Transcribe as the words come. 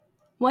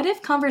What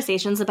if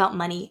conversations about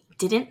money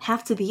didn't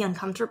have to be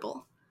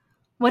uncomfortable?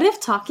 What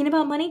if talking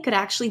about money could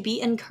actually be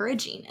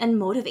encouraging and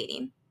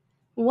motivating?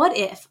 What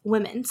if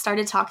women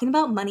started talking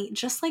about money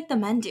just like the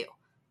men do?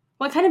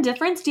 What kind of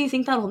difference do you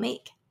think that will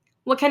make?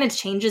 What kind of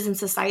changes in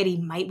society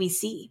might we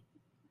see?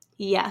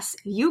 Yes,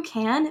 you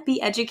can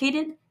be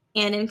educated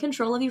and in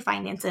control of your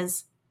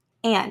finances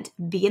and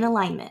be in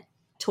alignment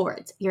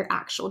towards your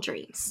actual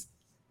dreams.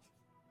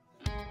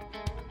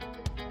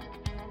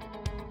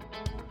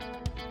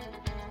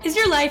 Is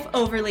your life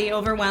overly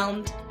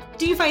overwhelmed?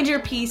 Do you find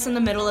your peace in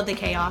the middle of the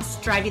chaos,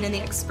 driving in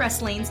the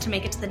express lanes to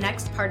make it to the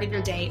next part of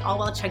your day, all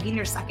while chugging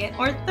your second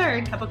or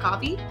third cup of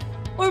coffee?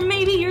 Or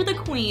maybe you're the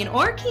queen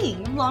or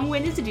king of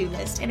long-winded to-do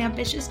lists and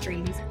ambitious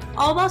dreams,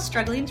 all while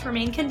struggling to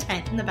remain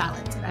content in the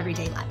balance of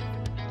everyday life.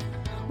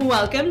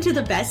 Welcome to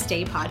the Best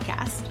Day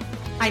Podcast.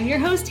 I'm your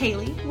host,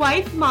 Haley,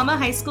 wife, mama,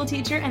 high school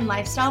teacher, and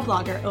lifestyle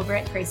blogger over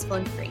at Graceful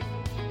and Free.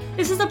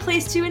 This is a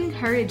place to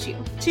encourage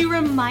you, to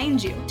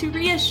remind you, to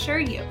reassure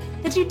you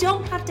that you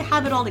don't have to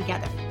have it all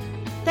together,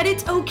 that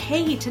it's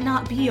okay to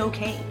not be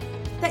okay,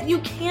 that you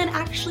can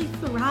actually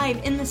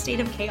thrive in the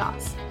state of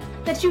chaos,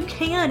 that you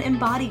can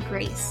embody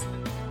grace,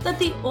 that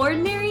the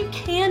ordinary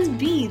can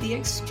be the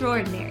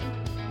extraordinary.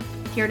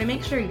 Here to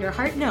make sure your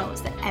heart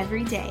knows that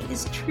every day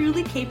is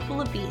truly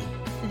capable of being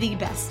the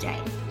best day.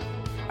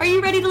 Are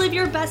you ready to live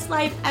your best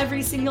life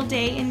every single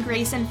day in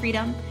grace and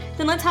freedom?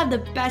 Then let's have the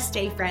best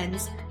day,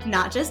 friends.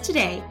 Not just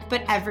today,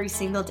 but every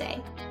single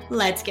day.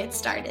 Let's get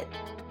started.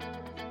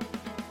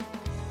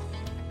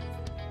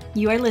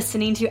 You are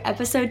listening to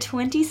episode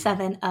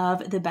 27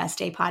 of the Best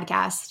Day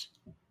Podcast.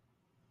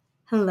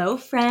 Hello,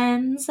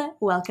 friends.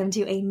 Welcome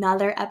to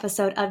another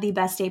episode of the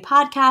Best Day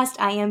Podcast.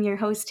 I am your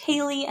host,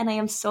 Haley, and I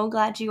am so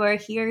glad you are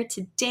here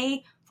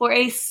today for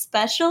a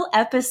special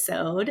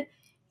episode.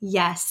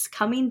 Yes,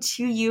 coming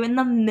to you in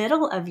the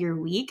middle of your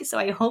week. So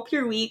I hope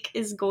your week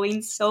is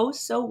going so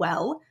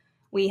well.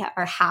 We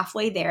are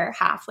halfway there,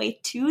 halfway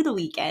to the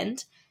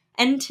weekend.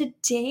 And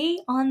today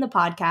on the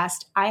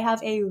podcast, I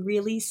have a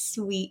really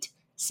sweet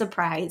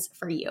surprise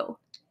for you.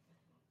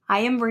 I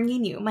am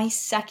bringing you my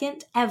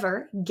second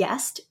ever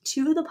guest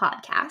to the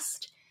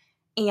podcast.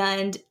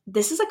 And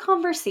this is a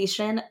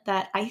conversation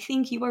that I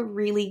think you are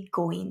really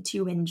going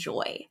to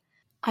enjoy.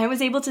 I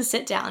was able to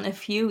sit down a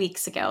few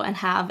weeks ago and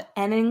have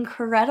an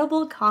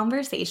incredible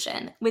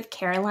conversation with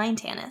Caroline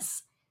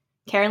Tanis.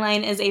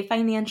 Caroline is a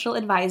financial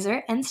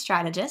advisor and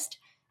strategist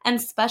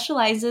and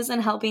specializes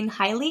in helping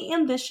highly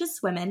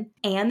ambitious women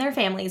and their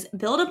families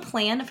build a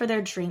plan for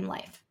their dream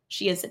life.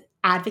 She is an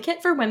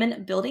advocate for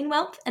women building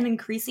wealth and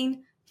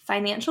increasing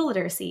financial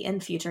literacy in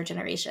future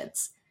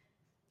generations.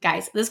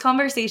 Guys, this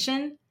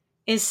conversation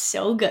is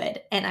so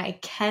good, and I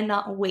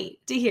cannot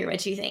wait to hear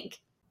what you think.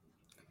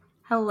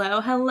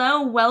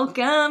 Hello.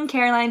 Welcome,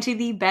 Caroline, to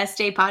the Best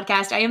Day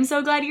Podcast. I am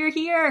so glad you're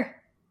here.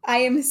 I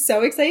am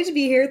so excited to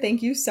be here.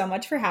 Thank you so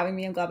much for having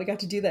me. I'm glad we got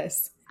to do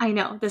this. I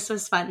know. This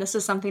was fun. This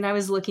was something I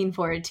was looking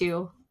forward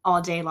to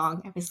all day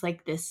long. I was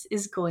like, this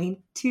is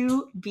going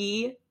to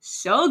be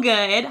so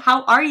good.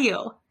 How are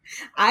you?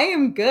 I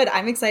am good.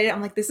 I'm excited.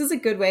 I'm like, this is a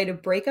good way to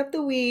break up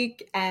the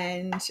week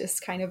and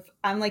just kind of,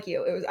 I'm like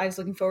you. I was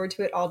looking forward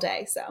to it all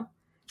day. So happy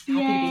to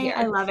be here.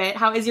 I love it.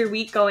 How is your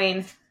week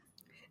going?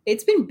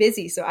 It's been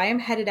busy. So I am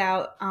headed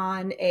out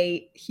on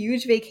a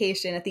huge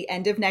vacation at the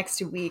end of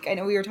next week. I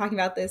know we were talking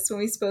about this when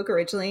we spoke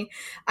originally.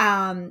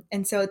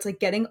 And so it's like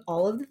getting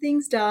all of the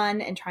things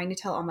done and trying to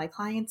tell all my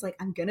clients, like,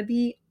 I'm going to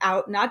be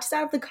out, not just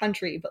out of the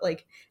country, but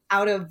like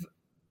out of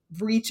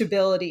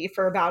reachability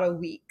for about a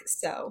week.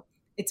 So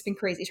it's been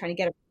crazy trying to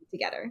get everything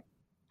together.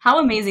 How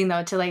amazing,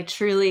 though, to like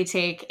truly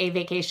take a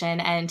vacation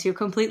and to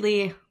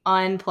completely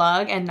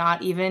unplug and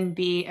not even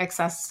be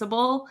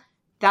accessible.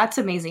 That's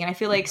amazing. I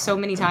feel like so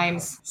many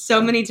times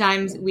I'm going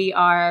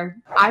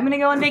to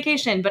go on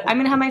vacation, but I'm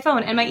going to have my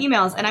phone and my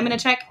emails and I'm going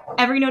to check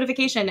every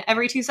notification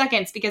every 2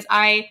 seconds because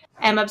I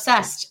am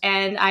obsessed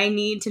and I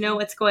need to know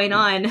what's going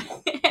on.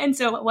 And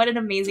so what an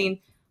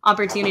amazing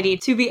opportunity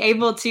to be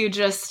able to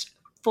just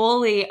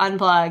fully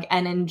unplug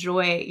and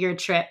enjoy your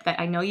trip that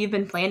I know you've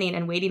been planning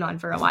and waiting on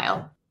for a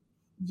while.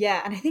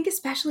 Yeah. And I think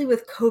especially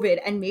with COVID,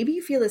 and maybe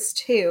you feel this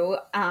too,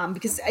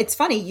 because it's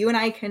funny, you and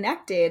I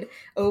connected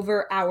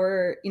over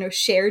our,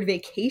 shared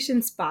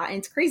vacation spot. And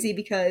it's crazy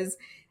because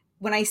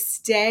when I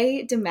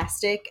stay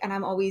domestic and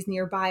I'm always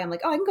nearby, I'm like,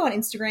 oh, I can go on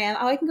Instagram.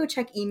 Oh, I can go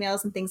check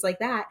emails and things like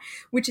that,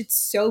 which it's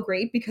so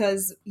great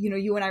because,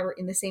 you and I were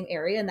in the same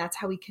area and that's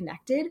how we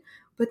connected.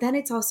 But then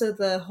it's also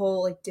the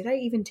whole, like, did I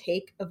even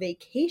take a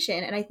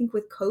vacation? And I think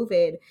with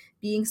COVID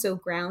being so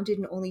grounded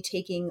and only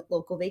taking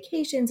local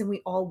vacations and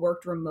we all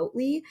worked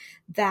remotely,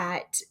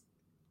 that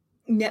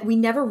we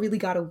never really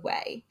got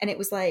away. And it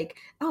was like,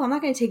 oh, I'm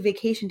not going to take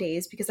vacation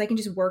days because I can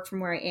just work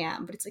from where I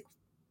am. But it's like,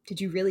 did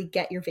you really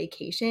get your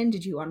vacation?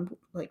 Did you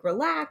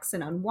relax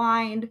and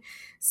unwind?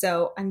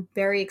 So I'm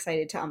very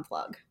excited to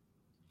unplug.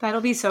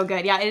 That'll be so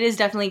good. Yeah, it is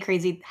definitely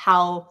crazy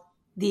how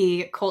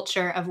the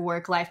culture of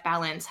work-life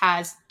balance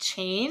has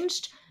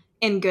changed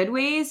in good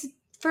ways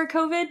for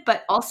COVID,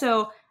 but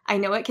also I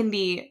know it can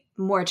be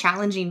more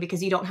challenging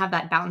because you don't have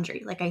that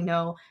boundary. Like I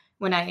know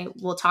when I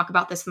will talk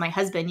about this with my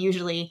husband,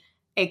 usually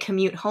a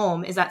commute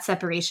home is that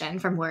separation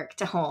from work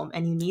to home.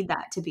 And you need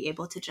that to be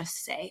able to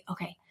just say,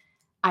 okay,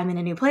 I'm in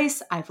a new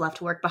place. I've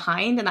left work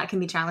behind. And that can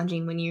be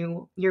challenging when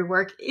your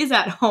work is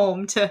at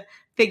home to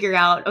figure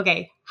out,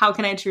 okay, how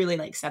can I truly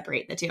like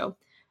separate the two?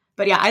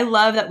 But yeah, I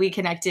love that we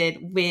connected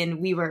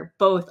when we were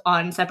both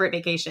on separate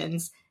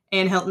vacations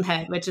in Hilton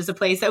Head, which is a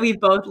place that we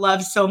both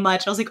love so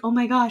much. I was like, oh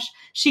my gosh,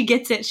 she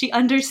gets it. She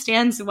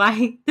understands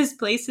why this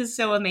place is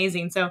so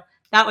amazing. So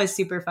that was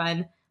super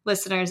fun.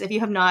 Listeners, if you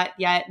have not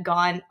yet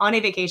gone on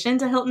a vacation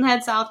to Hilton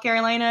Head, South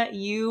Carolina,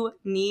 you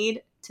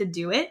need to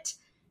do it.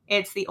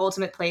 It's the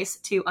ultimate place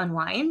to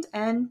unwind,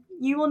 and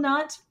you will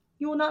not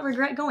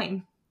regret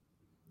going.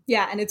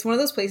 Yeah, and it's one of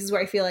those places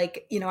where I feel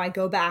like, I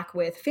go back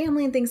with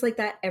family and things like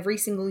that every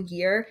single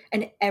year,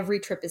 and every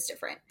trip is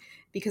different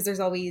because there's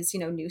always,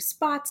 new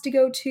spots to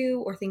go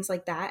to or things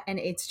like that. And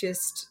it's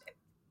just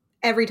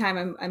every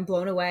time I'm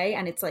blown away,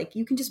 and it's like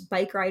you can just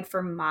bike ride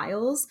for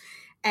miles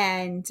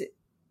and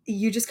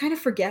you just kind of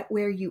forget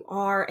where you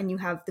are, and you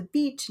have the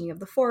beach and you have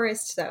the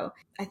forest. So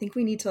I think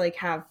we need to like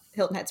have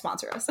Hilton Head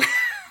sponsor us.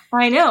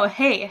 I know.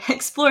 Hey,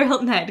 Explore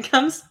Hilton Head.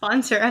 Come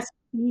sponsor us,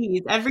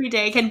 please. Every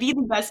day can be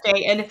the best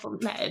day in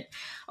Hilton Head.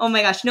 Oh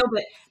my gosh. No,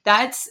 but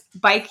that's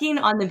biking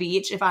on the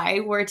beach. If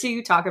I were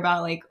to talk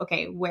about like,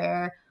 okay,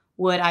 where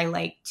would I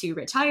like to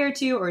retire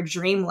to or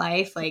dream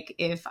life? Like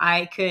if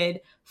I could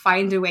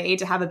find a way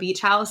to have a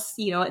beach house,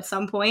 at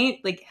some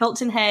point, like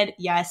Hilton Head,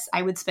 yes,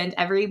 I would spend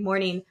every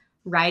morning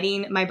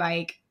riding my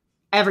bike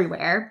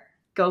everywhere,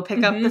 go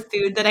pick up the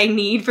food that I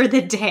need for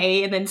the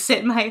day, and then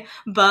sit my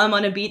bum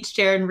on a beach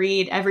chair and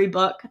read every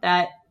book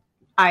that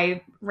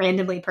I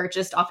randomly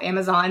purchased off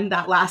Amazon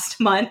that last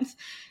month.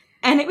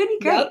 And it would be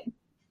great. Yep.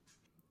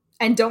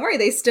 And don't worry,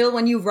 they still,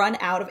 when you run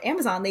out of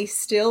Amazon, they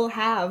still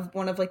have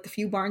one of like the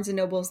few Barnes and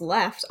Nobles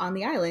left on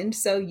the island.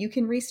 So you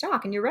can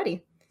restock and you're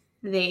ready.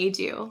 They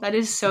do. That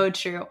is so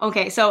true.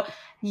 Okay, so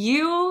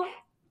you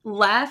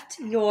left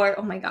your,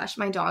 oh my gosh,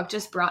 my dog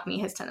just brought me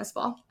his tennis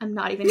ball. I'm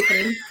not even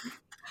kidding.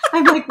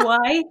 I'm like,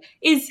 why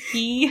is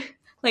he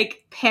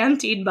like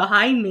panting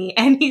behind me?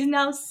 And he's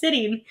now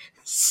sitting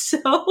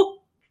so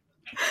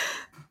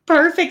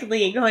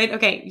perfectly going,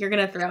 okay, you're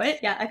going to throw it?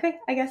 Yeah, okay,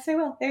 I guess I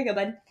will. There you go,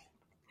 bud.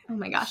 Oh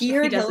my gosh. He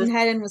heard Hilton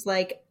Head and was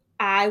like,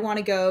 I want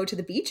to go to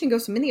the beach and go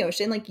swim in the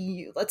ocean. Like,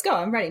 let's go.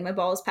 I'm ready. My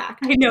ball is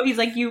packed. I know. He's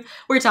like,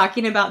 we're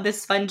talking about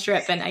this fun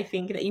trip, and I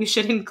think that you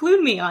should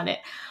include me on it.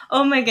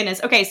 Oh my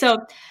goodness. Okay, so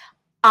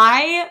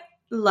I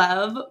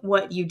love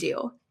what you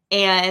do.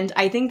 And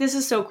I think this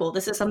is so cool.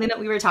 This is something that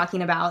we were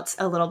talking about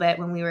a little bit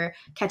when we were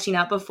catching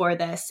up before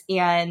this.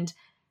 And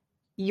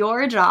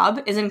your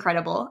job is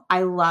incredible.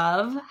 I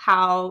love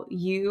how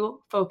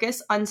you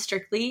focus on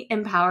strictly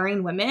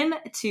empowering women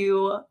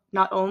to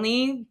not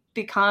only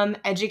become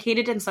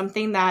educated in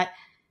something that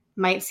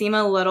might seem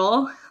a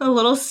little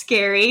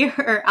scary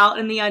or out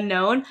in the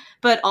unknown,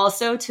 but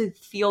also to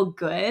feel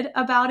good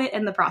about it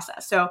in the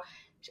process. So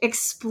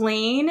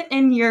explain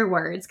in your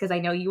words, because I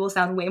know you will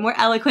sound way more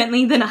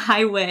eloquently than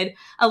I would,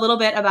 a little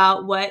bit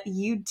about what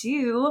you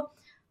do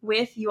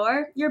with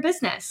your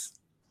business.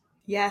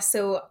 Yeah,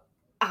 so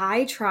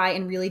I try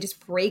and really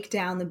just break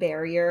down the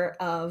barrier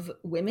of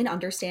women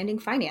understanding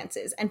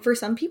finances. And for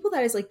some people,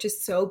 that is like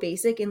just so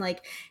basic. And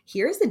like,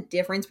 here's the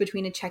difference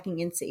between a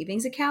checking and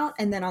savings account.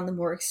 And then on the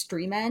more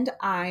extreme end,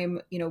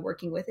 I'm,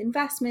 working with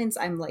investments,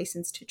 I'm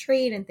licensed to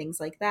trade and things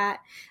like that.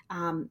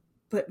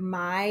 But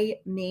my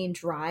main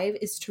drive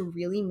is to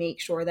really make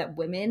sure that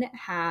women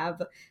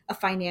have a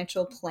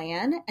financial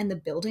plan and the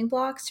building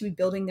blocks to be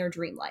building their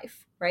dream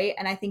life, right?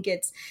 And I think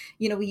it's,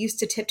 we used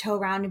to tiptoe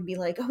around and be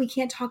like, oh, we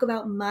can't talk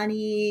about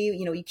money,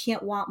 you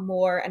can't want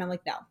more. And I'm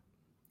like, no,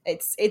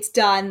 it's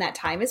done. That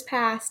time has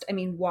passed. I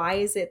mean, why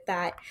is it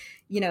that,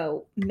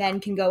 men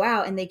can go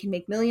out and they can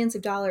make millions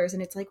of dollars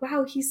and it's like,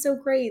 wow, he's so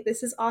great.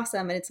 This is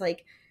awesome. And it's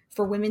like,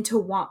 for women to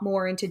want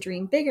more and to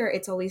dream bigger,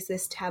 it's always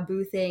this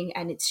taboo thing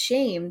and it's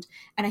shamed.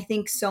 And I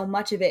think so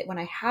much of it, when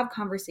I have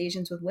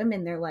conversations with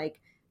women, they're like,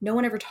 no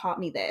one ever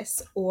taught me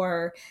this,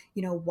 or,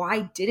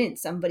 why didn't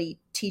somebody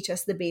teach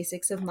us the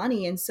basics of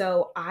money? And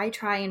so I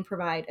try and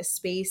provide a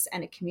space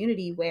and a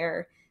community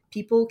where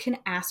people can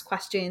ask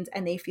questions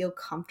and they feel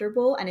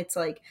comfortable. And it's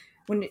like,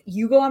 when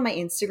you go on my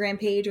Instagram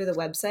page or the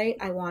website,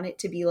 I want it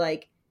to be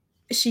like,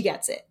 she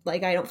gets it.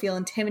 Like, I don't feel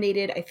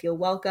intimidated. I feel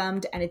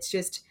welcomed. And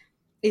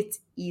it's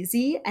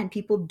easy, and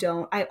people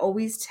don't. I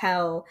always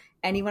tell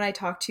anyone I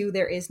talk to,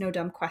 there is no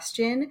dumb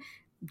question.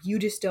 You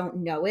just don't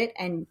know it.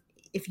 And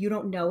if you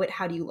don't know it,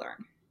 how do you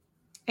learn?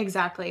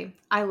 Exactly.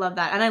 I love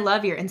that. And I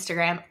love your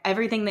Instagram.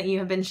 Everything that you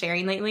have been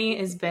sharing lately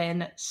has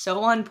been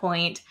so on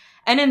point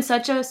and in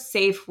such a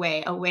safe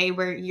way, a way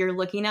where you're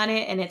looking at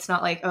it and it's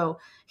not like, oh,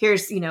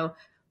 here's,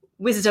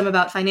 wisdom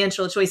about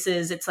financial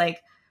choices. It's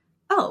like,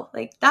 oh,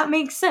 like that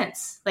makes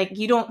sense. Like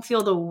you don't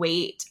feel the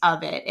weight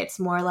of it. It's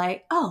more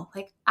like, oh,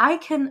 like I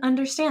can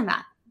understand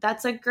that.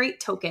 That's a great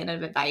token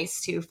of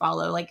advice to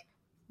follow. Like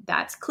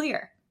that's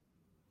clear.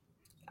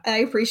 I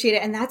appreciate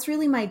it. And that's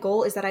really my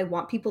goal, is that I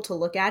want people to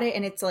look at it.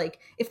 And it's like,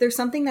 if there's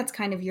something that's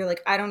kind of, you're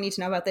like, I don't need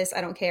to know about this,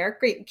 I don't care.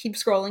 Great. Keep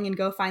scrolling and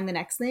go find the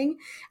next thing.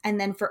 And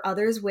then for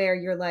others where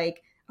you're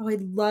like, oh,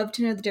 I'd love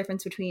to know the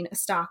difference between a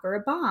stock or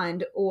a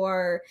bond,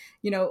 or,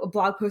 a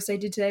blog post I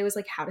did today was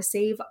like how to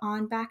save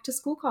on back to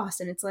school costs.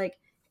 And it's like,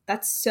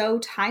 that's so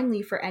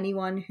timely for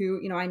anyone who,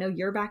 I know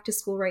you're back to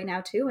school right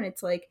now too. And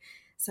it's like,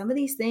 some of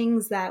these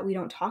things that we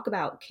don't talk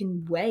about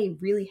can weigh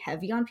really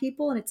heavy on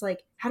people. And it's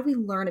like, how do we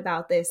learn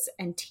about this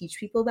and teach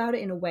people about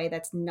it in a way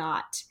that's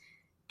not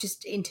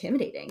just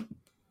intimidating?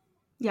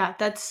 Yeah,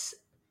 that's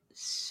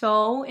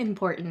so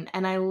important.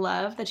 And I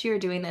love that you're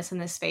doing this in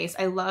this space.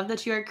 I love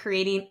that you are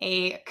creating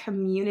a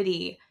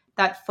community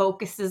that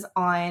focuses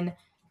on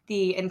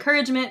the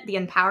encouragement, the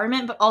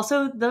empowerment, but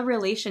also the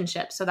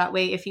relationship. So that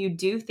way, if you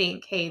do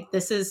think, hey,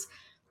 this is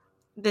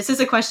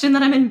a question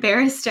that I'm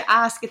embarrassed to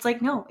ask, it's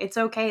like, no, it's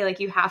okay. Like,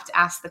 you have to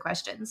ask the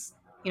questions.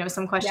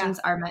 Some Yeah. questions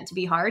are meant to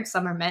be hard.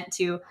 Some are meant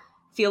to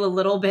feel a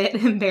little bit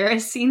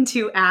embarrassing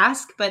to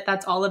ask, but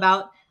that's all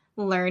about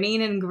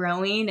learning and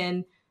growing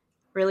and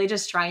really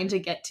just trying to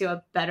get to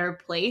a better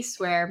place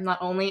where not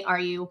only are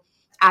you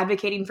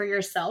advocating for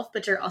yourself,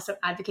 but you're also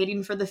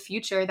advocating for the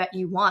future that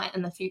you want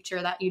and the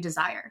future that you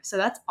desire. So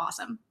that's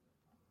awesome.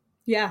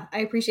 Yeah, I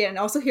appreciate it. And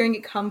also hearing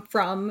it come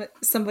from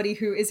somebody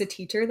who is a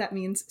teacher, that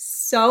means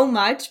so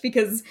much,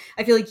 because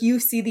I feel like you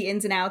see the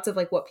ins and outs of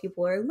like what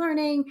people are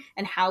learning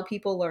and how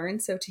people learn.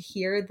 So to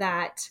hear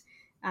that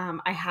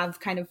I have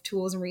kind of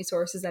tools and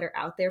resources that are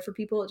out there for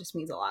people, it just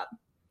means a lot.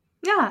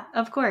 Yeah,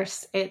 of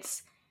course.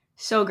 It's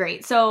so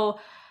great. So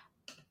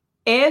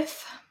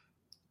if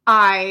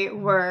I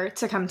were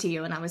to come to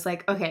you and I was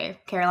like, okay,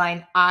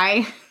 Caroline,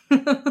 I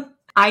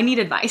I need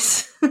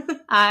advice.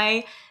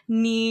 I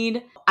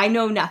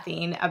know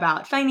nothing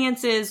about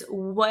finances.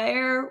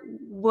 Where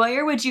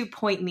would you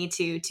point me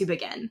to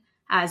begin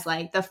as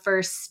like the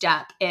first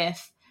step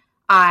if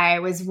I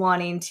was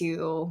wanting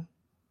to,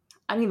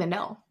 I don't even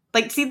know.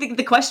 Like, see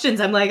the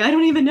questions, I'm like, I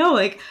don't even know.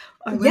 Like,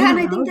 am I Yeah, and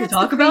I think allowed to that's the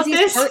talk about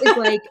craziest this? part, is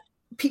like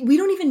we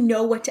don't even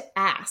know what to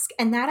ask.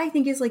 And that, I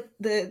think, is like,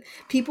 the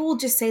people will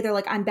just say they're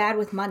like, I'm bad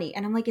with money.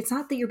 And I'm like, it's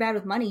not that you're bad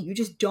with money. You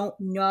just don't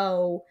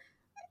know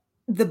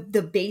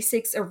the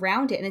basics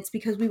around it, and it's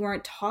because we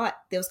weren't taught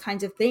those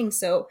kinds of things.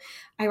 So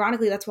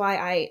ironically, that's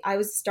why I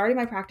was starting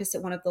my practice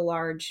at one of the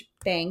large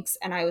banks,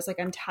 and I was like,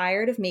 I'm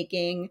tired of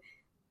making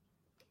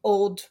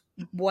old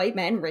white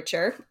men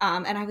richer.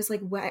 And I was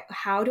like,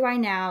 how do I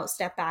now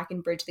step back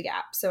and bridge the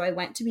gap? So I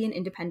went to be an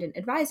independent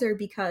advisor,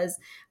 because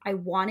I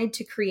wanted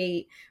to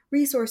create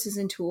resources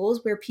and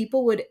tools where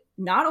people would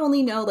not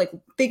only know, like,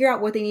 figure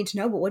out what they need to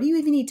know, but what do you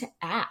even need to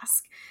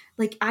ask?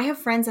 Like, I have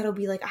friends that'll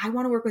be like, I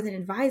want to work with an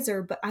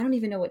advisor, but I don't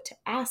even know what to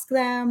ask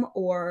them.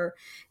 Or,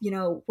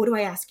 what do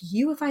I ask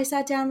you if I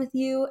sat down with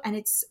you? And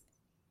it's,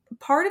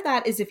 part of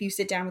that is, if you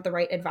sit down with the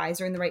right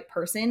advisor and the right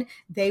person,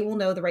 they will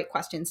know the right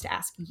questions to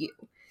ask you.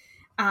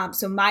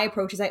 So my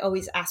approach is, I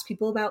always ask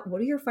people about,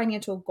 what are your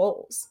financial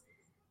goals,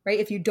 right?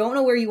 If you don't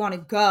know where you want to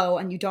go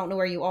and you don't know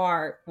where you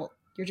are, well,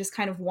 you're just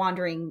kind of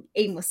wandering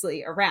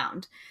aimlessly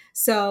around.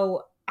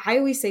 So I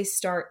always say,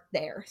 start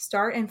there.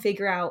 Start and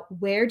figure out,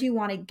 where do you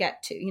want to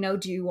get to?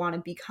 Do you want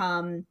to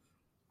become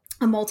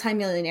a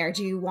multimillionaire?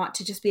 Do you want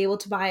to just be able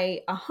to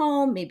buy a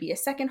home, maybe a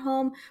second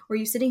home? Or are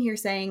you sitting here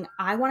saying,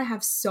 I want to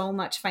have so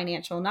much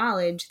financial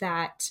knowledge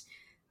that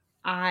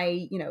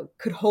I,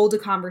 could hold a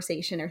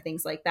conversation, or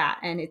things like that?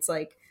 And it's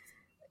like,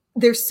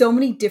 there's so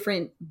many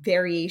different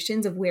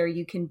variations of where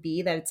you can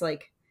be, that it's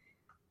like,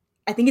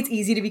 I think it's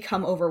easy to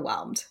become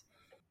overwhelmed.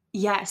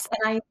 Yes,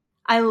 and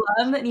I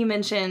love that you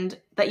mentioned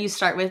that you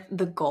start with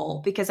the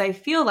goal, because I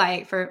feel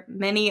like for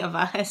many of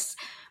us,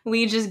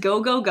 we just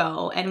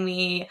go, and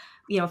we,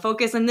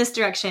 focus in this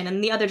direction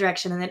and the other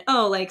direction, and then,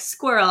 oh, like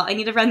squirrel, I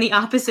need to run the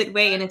opposite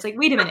way, and it's like,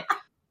 wait a minute,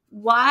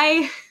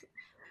 why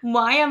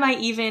why am I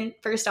even,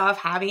 first off,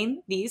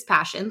 having these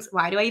passions?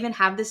 Why do I even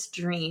have this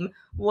dream?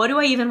 What do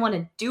I even want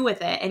to do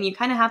with it? And you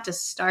kind of have to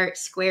start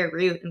square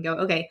root and go,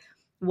 okay,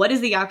 what is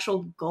the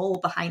actual goal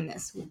behind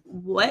this?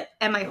 What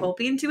am I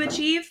hoping to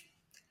achieve?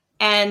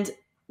 And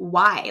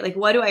why? Like,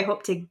 what do I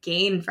hope to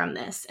gain from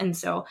this? And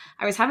so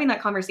I was having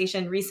that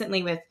conversation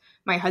recently with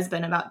my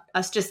husband about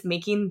us just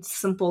making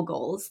simple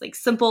goals, like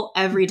simple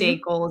everyday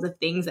Mm-hmm. goals of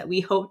things that we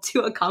hope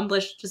to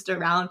accomplish just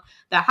around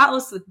the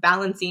house, with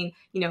balancing,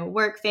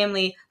 work,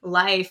 family,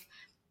 life,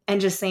 and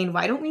just saying,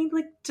 why don't we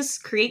like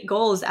just create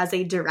goals as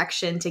a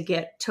direction to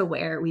get to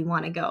where we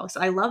want to go?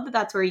 So I love that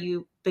that's where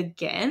you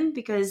begin,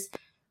 because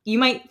you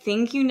might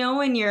think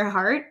in your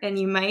heart, and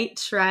you might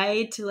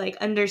try to like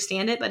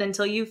understand it, but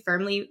until you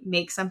firmly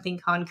make something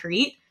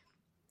concrete,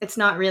 it's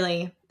not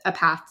really a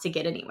path to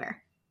get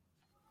anywhere.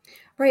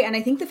 Right. And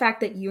I think the fact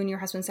that you and your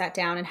husband sat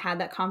down and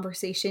had that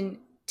conversation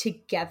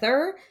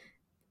together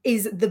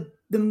is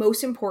the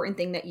most important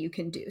thing that you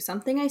can do.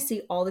 Something I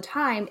see all the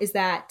time is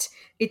that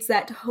it's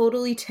that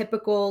totally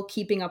typical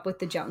keeping up with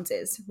the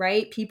Joneses,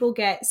 right? People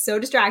get so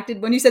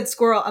distracted. When you said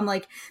squirrel, I'm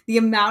like, the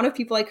amount of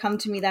people come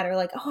to me that are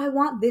like, oh, I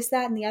want this,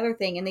 that, and the other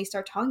thing. And they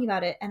start talking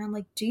about it. And I'm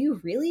like, do you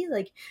really?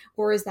 Like,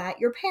 or is that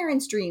your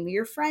parents' dream or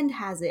your friend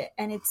has it?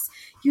 And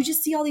you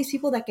just see all these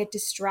people that get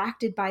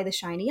distracted by the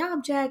shiny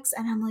objects.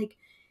 And I'm like,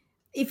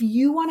 if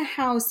you want a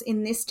house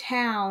in this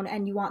town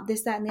and you want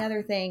this, that, and the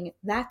other thing,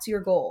 that's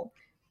your goal.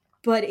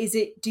 But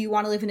do you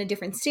want to live in a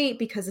different state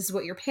because this is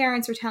what your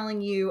parents are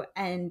telling you?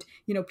 And,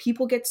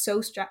 people get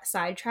so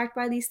sidetracked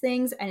by these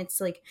things. And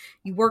it's like,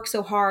 you work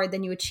so hard,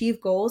 then you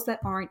achieve goals that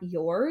aren't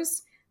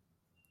yours.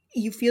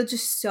 You feel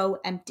just so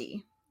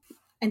empty.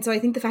 And so I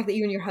think the fact that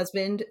you and your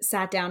husband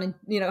sat down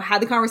and,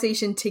 had the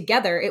conversation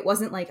together, it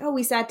wasn't like, oh,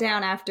 we sat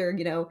down after,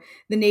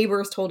 the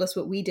neighbors told us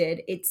what we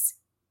did.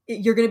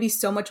 You're going to be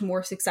so much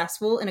more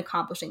successful in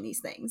accomplishing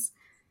these things.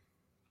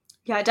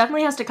 Yeah, it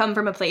definitely has to come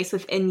from a place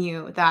within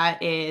you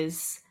that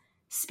is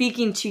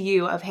speaking to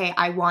you of, hey,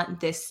 I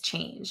want this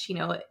change.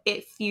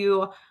 If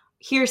you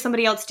hear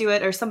somebody else do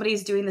it or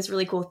somebody's doing this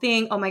really cool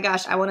thing, oh my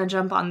gosh, I want to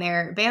jump on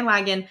their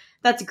bandwagon.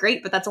 That's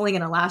great, but that's only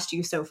going to last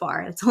you so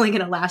far. It's only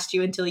going to last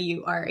you until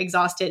you are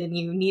exhausted and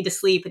you need to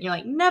sleep and you're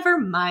like, never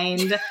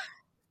mind,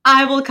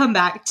 I will come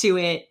back to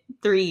it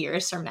 3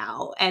 years from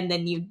now. And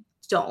then you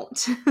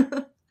don't.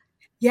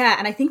 Yeah,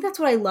 and I think that's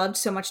what I loved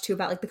so much too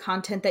about like the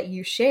content that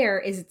you share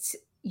is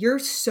you're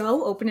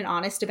so open and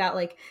honest about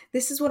like,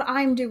 this is what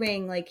I'm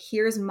doing, like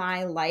here's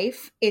my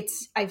life.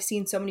 I've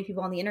seen so many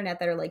people on the internet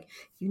that are like,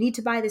 you need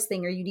to buy this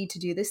thing or you need to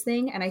do this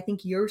thing, and I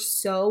think you're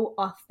so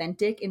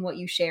authentic in what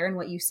you share and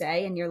what you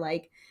say, and you're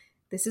like,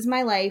 this is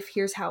my life,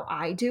 here's how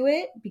I do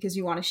it, because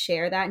you want to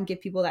share that and give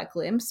people that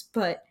glimpse.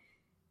 But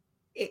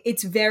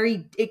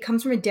it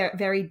comes from a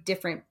very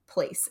different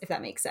place, if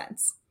that makes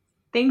sense.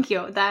 Thank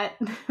you. That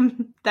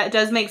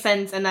does make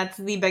sense, and that's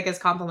the biggest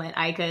compliment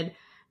I could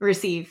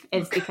receive,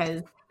 is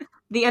because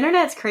the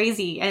internet's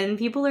crazy and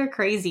people are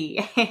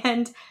crazy,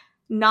 and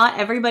not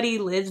everybody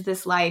lives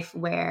this life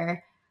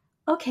where,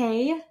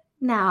 okay,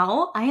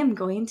 now I am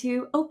going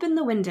to open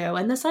the window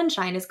and the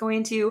sunshine is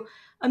going to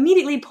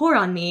immediately pour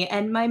on me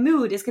and my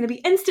mood is going to be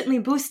instantly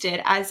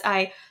boosted as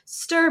I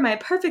stir my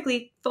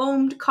perfectly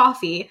foamed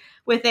coffee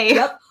with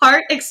a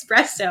heart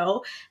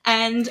espresso,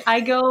 and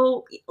I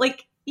go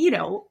like,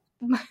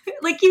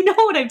 like,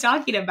 what I'm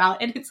talking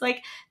about. And it's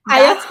like,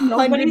 that's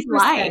nobody's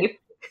life.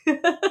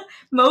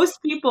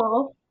 Most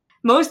people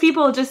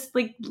just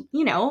like,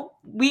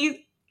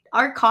 we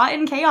are caught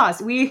in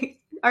chaos.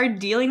 We are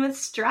dealing with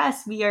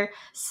stress. We are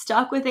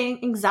stuck with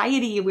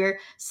anxiety. We're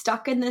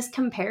stuck in this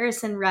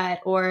comparison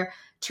rut, or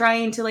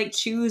trying to like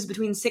choose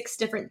between 6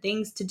 different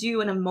things to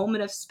do in a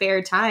moment of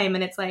spare time.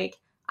 And it's like,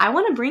 I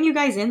want to bring you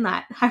guys in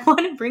that. I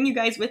want to bring you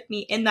guys with me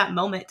in that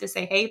moment to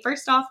say, hey,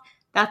 first off,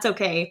 that's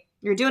okay.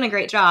 You're doing a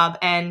great job,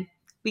 and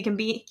we can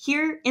be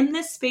here in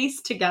this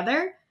space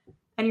together,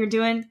 and you're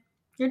doing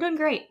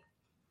great.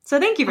 So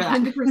thank you for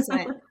that.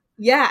 100%.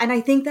 Yeah, and I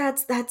think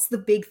that's the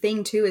big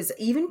thing too, is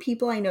even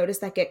people I notice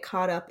that get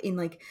caught up in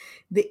like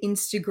the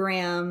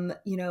Instagram,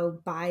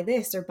 buy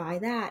this or buy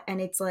that, and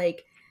it's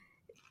like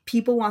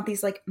people want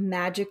these like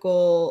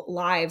magical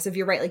lives of,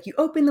 you're right, like you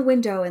open the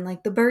window and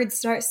like the birds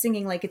start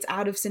singing like it's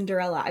out of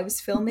Cinderella. I was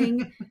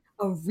filming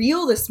a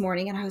reel this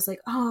morning and I was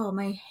like, oh,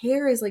 my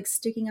hair is like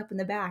sticking up in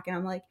the back, and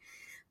I'm like,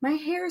 my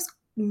hair is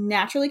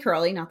naturally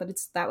curly, not that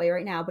it's that way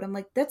right now, but I'm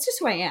like, that's just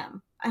who I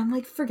am. I'm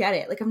like, forget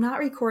it. Like, I'm not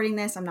recording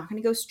this. I'm not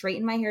going to go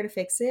straighten my hair to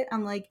fix it.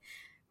 I'm like,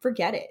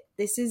 forget it.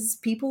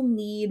 People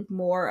need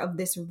more of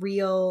this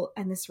real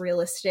and this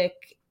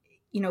realistic,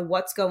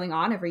 what's going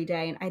on every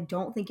day. And I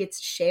don't think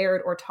it's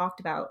shared or talked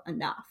about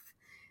enough.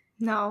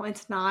 No,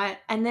 it's not.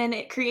 And then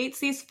it creates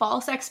these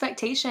false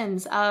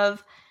expectations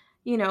of,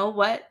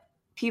 what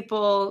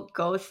people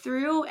go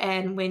through.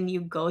 And when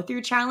you go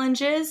through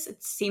challenges,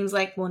 it seems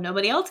like, well,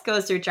 nobody else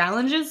goes through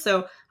challenges,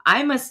 so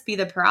I must be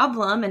the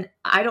problem, and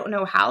I don't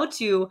know how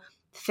to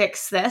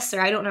fix this, or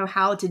I don't know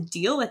how to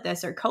deal with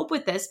this or cope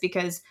with this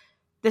because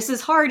this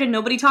is hard and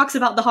nobody talks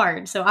about the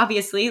hard. So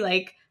obviously,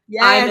 like,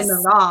 yes, I'm in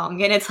the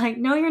wrong. And it's like,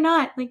 no, you're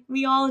not. Like,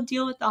 we all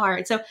deal with the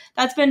hard. So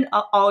that's been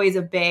always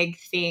a big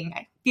thing.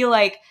 I feel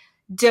like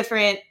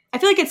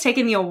it's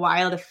taken me a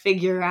while to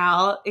figure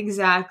out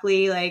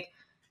exactly like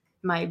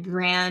my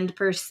brand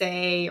per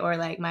se, or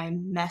like my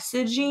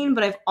messaging,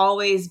 but I've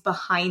always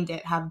behind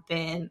it have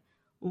been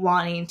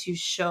wanting to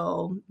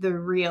show the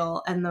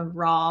real and the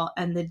raw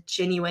and the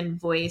genuine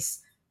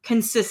voice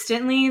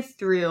consistently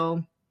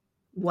through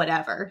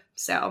whatever.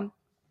 So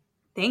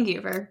thank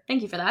you for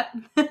that.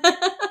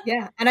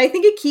 Yeah. And I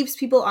think it keeps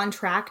people on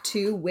track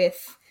too,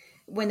 with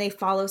when they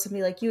follow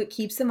somebody like you. It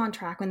keeps them on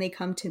track when they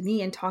come to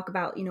me and talk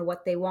about,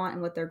 what they want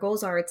and what their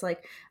goals are. It's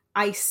like,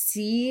 I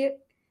see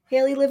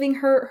Haley living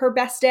her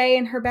best day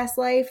and her best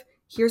life.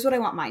 Here's what I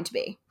want mine to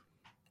be.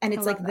 And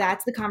it's like,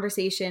 that's the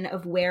conversation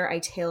of where I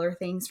tailor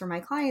things for my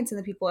clients and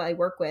the people I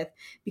work with,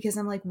 because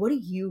I'm like, what do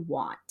you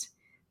want?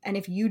 And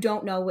if you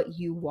don't know what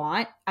you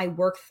want, I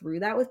work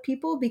through that with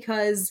people,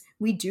 because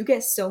we do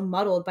get so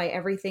muddled by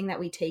everything that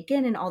we take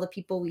in and all the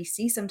people we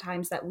see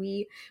sometimes that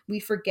we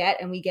forget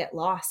and we get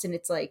lost. And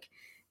it's like,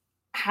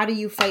 how do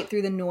you fight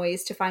through the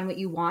noise to find what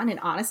you want? And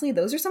honestly,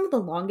 those are some of the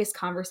longest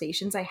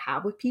conversations I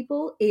have with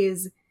people,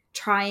 is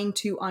trying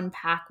to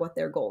unpack what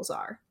their goals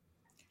are.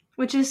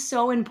 Which is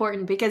so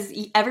important because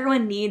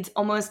everyone needs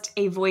almost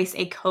a voice,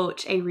 a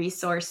coach, a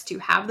resource to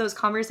have those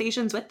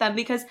conversations with them.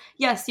 Because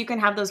yes, you can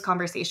have those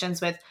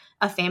conversations with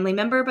a family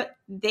member, but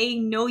they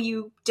know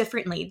you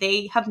differently.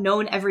 They have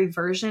known every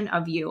version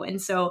of you.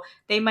 And so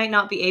they might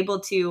not be able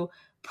to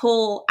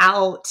pull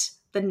out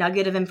the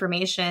nugget of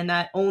information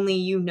that only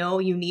you know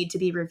you need to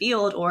be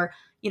revealed. Or,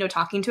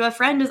 talking to a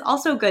friend is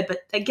also good. But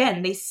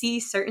again, they see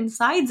certain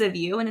sides of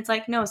you. And it's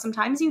like, no,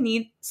 sometimes you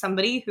need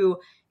somebody who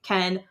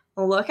can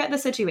look at the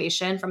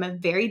situation from a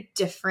very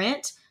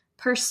different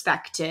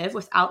perspective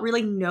without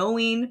really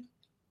knowing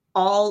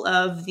all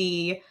of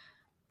the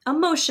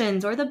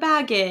emotions or the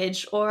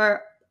baggage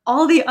or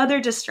all the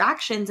other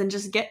distractions, and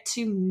just get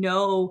to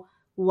know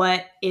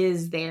what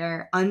is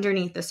there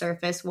underneath the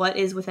surface, what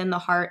is within the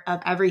heart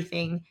of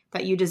everything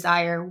that you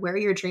desire, where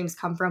your dreams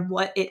come from,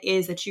 what it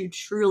is that you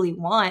truly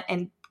want,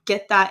 and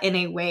get that in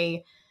a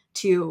way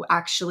to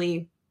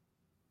actually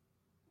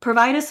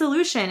provide a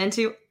solution and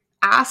to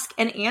ask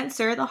and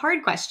answer the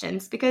hard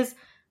questions, because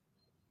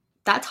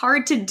that's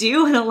hard to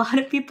do and a lot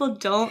of people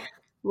don't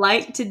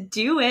like to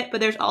do it.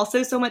 But there's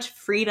also so much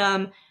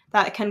freedom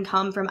that can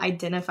come from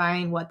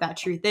identifying what that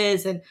truth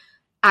is, and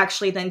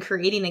actually then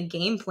creating a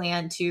game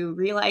plan to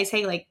realize,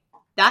 hey, like,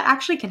 that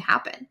actually can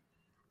happen.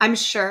 I'm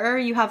sure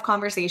you have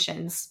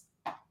conversations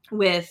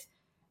with,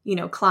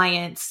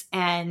 clients,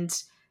 and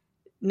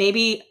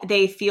maybe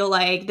they feel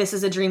like this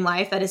is a dream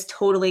life that is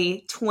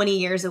totally 20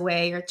 years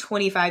away or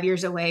 25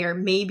 years away, or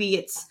maybe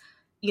it's,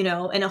 in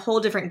a whole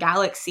different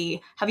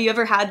galaxy. Have you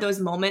ever had those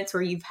moments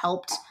where you've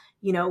helped,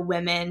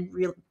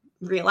 women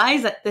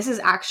realize that this is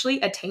actually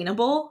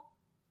attainable,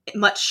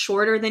 much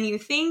shorter than you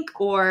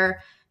think,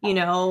 or,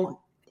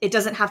 it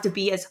doesn't have to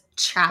be as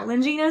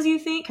challenging as you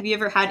think? Have you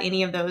ever had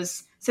any of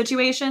those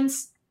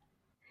situations?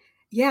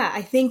 Yeah,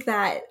 I think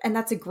that, and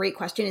that's a great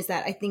question, is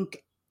that I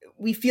think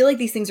we feel like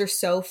these things are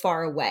so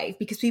far away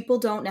because people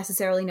don't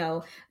necessarily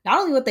know not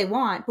only what they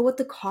want, but what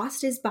the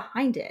cost is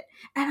behind it.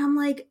 And I'm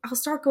like, I'll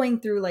start going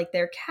through like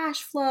their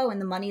cash flow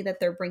and the money that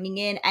they're bringing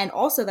in and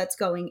also that's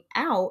going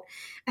out.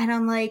 And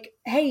I'm like,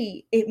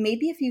 hey, it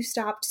maybe if you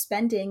stopped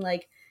spending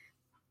like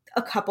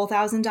a couple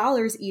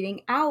 $1,000s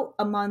eating out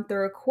a month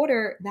or a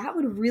quarter, that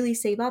would really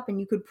save up and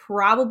you could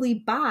probably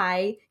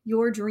buy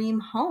your dream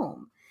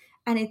home.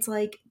 And it's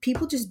like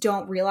people just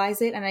don't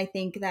realize it. And I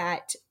think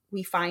that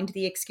we find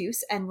the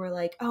excuse and we're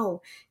like,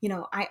 oh,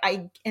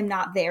 I am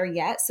not there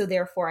yet. So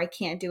therefore I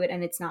can't do it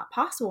and it's not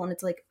possible. And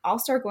it's like, I'll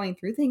start going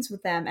through things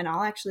with them and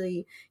I'll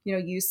actually,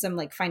 use some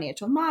like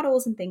financial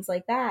models and things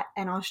like that.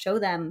 And I'll show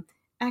them,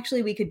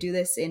 actually, we could do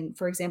this in,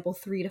 for example,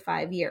 3 to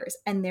 5 years.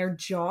 And their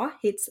jaw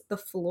hits the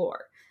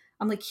floor.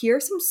 I'm like, here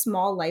are some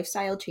small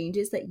lifestyle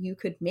changes that you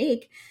could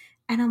make.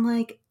 And I'm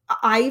like,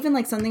 I even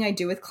like something I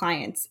do with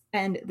clients.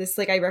 And this,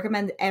 like, I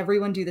recommend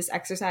everyone do this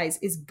exercise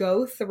is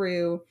go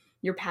through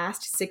your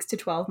past 6 to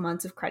 12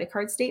 months of credit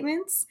card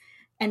statements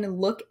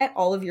and look at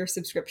all of your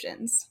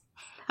subscriptions.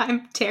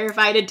 I'm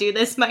terrified to do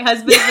this. My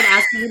husband has been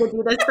asking me to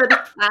do this for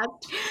the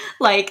past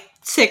like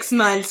 6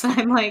 months.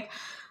 I'm like,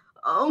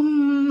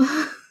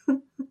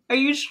 are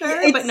you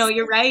sure? But no,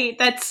 you're right.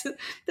 That's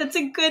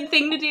a good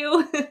thing to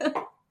do.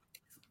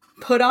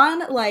 Put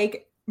on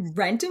like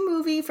rent a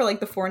movie for like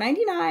the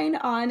 $4.99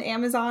 on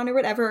Amazon or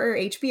whatever, or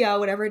HBO,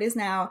 whatever it is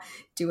now.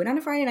 Do it on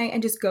a Friday night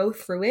and just go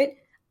through it.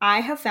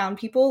 I have found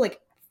people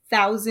like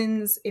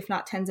thousands, if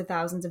not tens of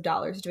thousands of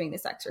dollars doing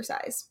this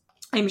exercise.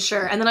 I'm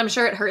sure. And then I'm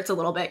sure it hurts a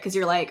little bit because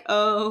you're like,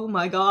 oh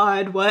my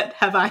God, what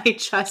have I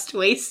just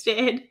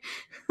wasted?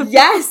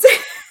 Yes.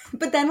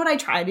 But then what I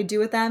try to do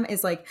with them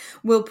is like,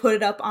 we'll put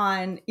it up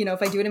on,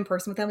 if I do it in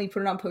person with them, we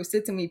put it on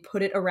Post-its and we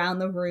put it around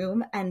the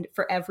room. And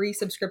for every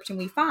subscription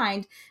we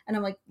find, and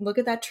I'm like, look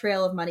at that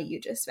trail of money you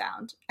just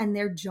found. And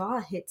their jaw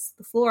hits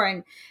the floor.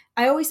 And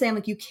I always say, I'm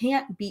like, you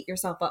can't beat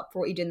yourself up for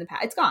what you did in the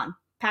past. It's gone.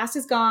 Past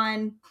is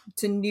gone.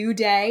 It's a new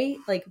day.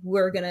 Like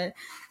I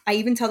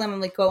even tell them,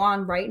 I'm like, go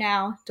on right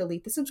now,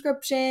 delete the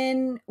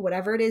subscription,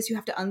 whatever it is you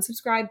have to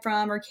unsubscribe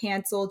from or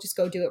cancel, just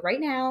go do it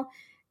right now.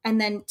 And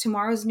then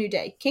tomorrow's a new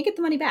day. Can't get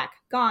the money back.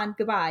 Gone.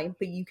 Goodbye.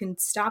 But you can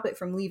stop it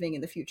from leaving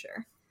in the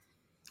future.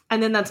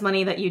 And then that's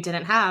money that you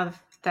didn't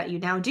have that you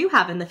now do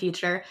have in the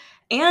future.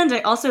 And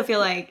I also feel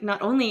like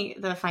not only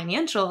the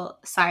financial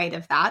side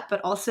of that, but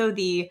also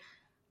the,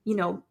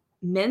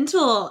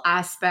 mental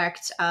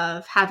aspect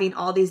of having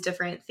all these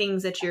different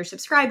things that you're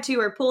subscribed to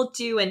or pulled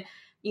to. And,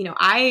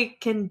 I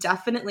can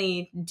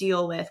definitely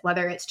deal with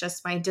whether it's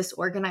just my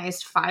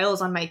disorganized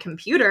files on my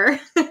computer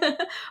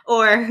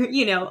or,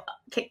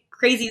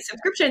 crazy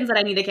subscriptions that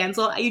I need to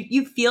cancel.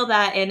 You feel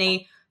that in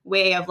a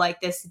way of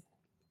like this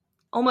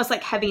almost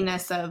like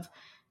heaviness of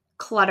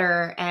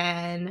clutter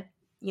and,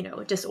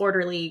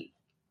 disorderly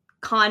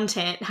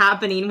content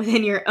happening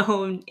within your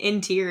own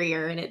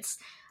interior. And it's,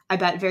 I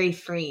bet, very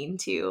freeing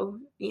to,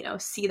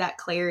 see that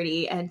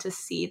clarity and to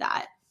see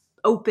that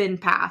open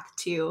path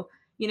to,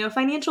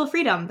 financial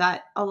freedom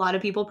that a lot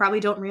of people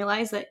probably don't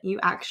realize that you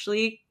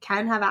actually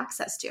can have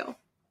access to.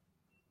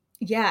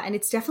 Yeah, and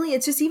it's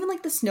just even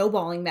like the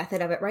snowballing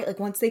method of it, right? Like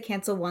once they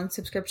cancel one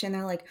subscription,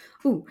 they're like,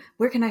 ooh,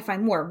 where can I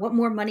find more? What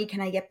more money can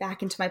I get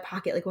back into my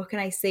pocket? Like, what can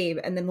I save?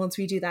 And then once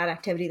we do that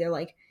activity, they're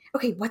like,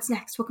 okay, what's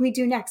next? What can we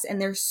do next?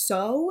 And they're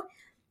so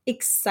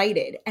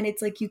excited. And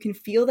it's like you can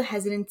feel the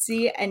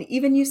hesitancy. And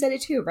even you said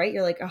it too, right?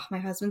 You're like, oh, my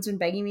husband's been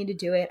begging me to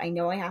do it. I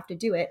know I have to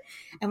do it.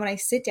 And when I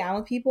sit down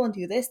with people and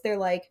do this, they're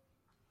like,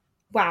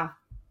 wow,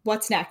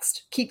 what's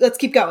next? Let's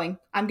keep going.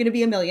 I'm gonna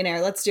be a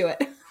millionaire. Let's do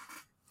it.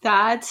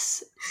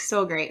 That's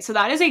so great. So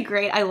that is a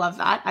great, I love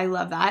that. I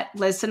love that.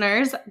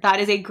 Listeners, that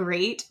is a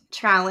great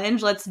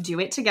challenge. Let's do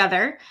it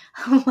together.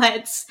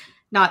 Let's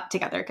not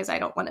together because I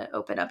don't want to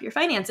open up your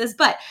finances,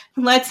 but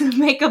let's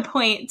make a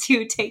point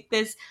to take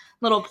this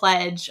little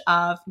pledge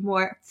of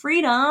more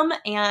freedom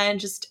and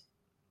just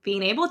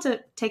being able to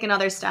take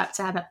another step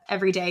to have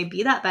every day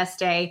be that best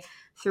day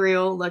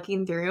through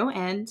looking through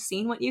and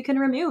seeing what you can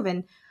remove.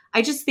 And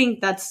I just think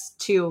that's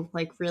too,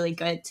 like, really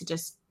good to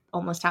just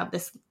almost have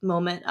this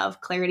moment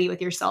of clarity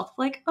with yourself,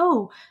 like,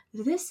 oh,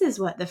 this is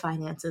what the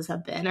finances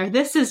have been, or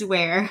this is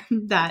where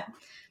that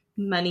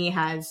money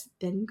has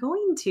been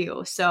going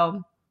to.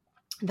 So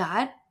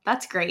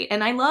that's great.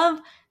 And I love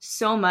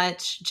so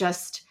much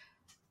just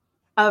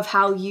of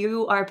how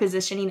you are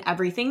positioning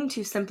everything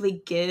to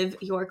simply give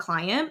your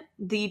client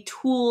the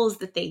tools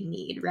that they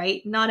need,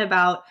 right? Not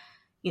about,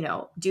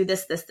 do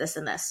this, this, this,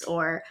 and this,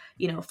 or,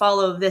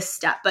 follow this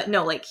step. But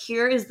no, like,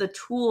 here is the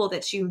tool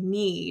that you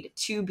need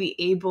to be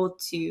able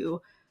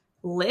to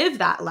live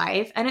that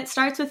life. And it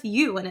starts with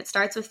you, and it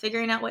starts with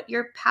figuring out what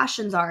your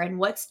passions are and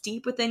what's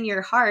deep within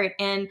your heart.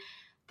 And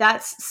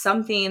that's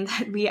something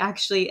that we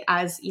actually,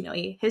 as,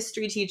 a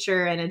history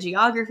teacher and a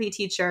geography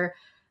teacher,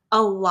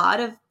 a lot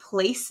of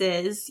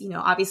places,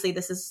 obviously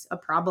this is a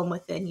problem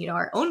within,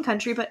 our own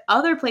country, but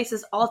other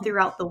places all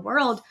throughout the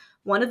world,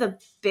 one of the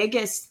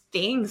biggest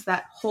things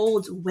that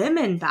holds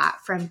women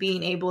back from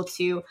being able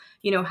to,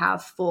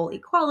 have full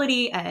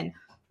equality and,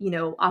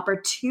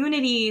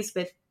 opportunities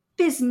with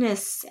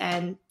business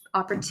and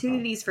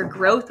opportunities for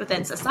growth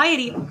within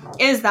society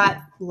is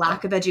that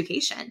lack of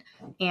education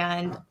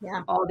and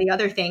all the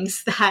other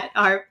things that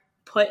are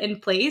put in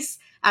place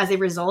as a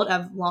result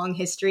of long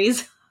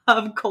histories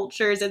of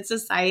cultures and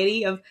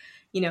society of,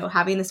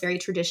 having this very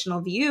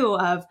traditional view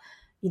of,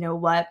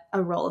 what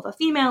a role of a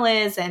female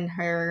is and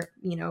her,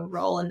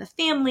 role in the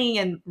family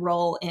and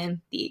role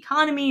in the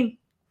economy,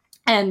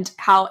 and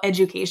how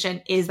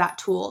education is that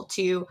tool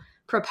to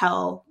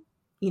propel,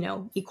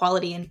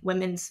 equality and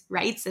women's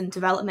rights and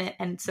development.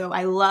 And so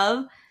I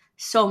love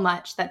so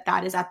much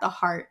that is at the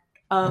heart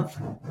of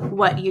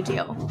what you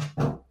do.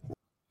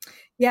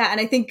 Yeah,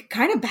 and I think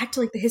kind of back to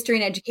like the history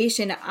and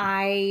education,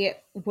 I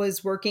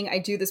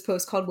do this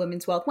post called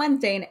Women's Wealth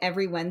Wednesday, and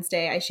every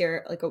Wednesday I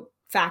share like a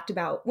fact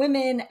about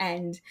women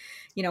and,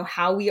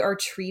 how we are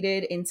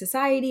treated in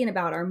society and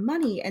about our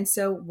money. And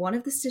so one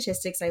of the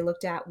statistics I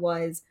looked at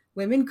was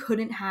women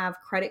couldn't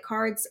have credit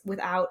cards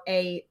without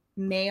a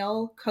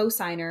male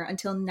cosigner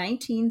until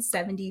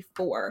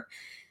 1974.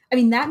 I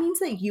mean, that means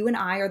that you and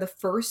I are the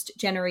first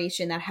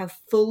generation that have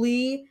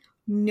fully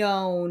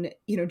known,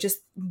 just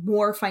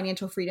more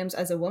financial freedoms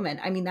as a woman.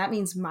 I mean, that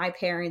means my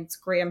parents,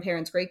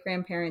 grandparents, great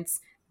grandparents,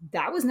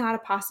 that was not a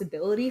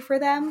possibility for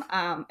them.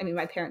 I mean,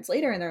 my parents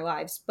later in their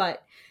lives,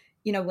 but,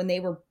 when they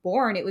were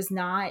born, it was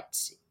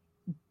not,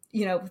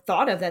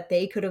 thought of that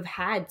they could have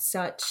had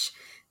such,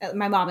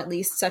 my mom at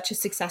least, such a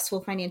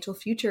successful financial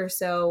future.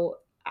 So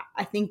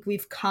I think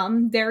we've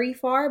come very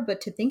far,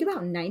 but to think about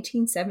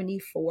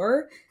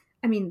 1974,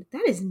 I mean,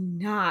 that is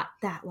not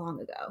that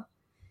long ago.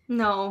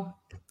 No,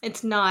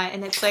 it's not.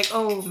 And it's like,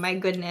 oh my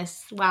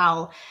goodness,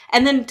 wow.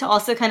 And then to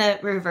also kind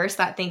of reverse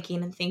that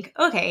thinking and think,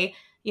 okay,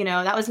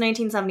 that was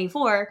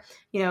 1974,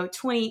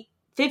 20,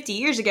 50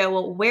 years ago.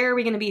 Well, where are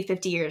we going to be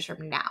 50 years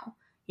from now?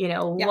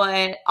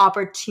 What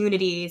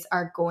opportunities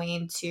are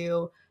going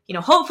to,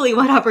 hopefully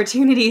what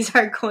opportunities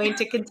are going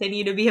to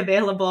continue to be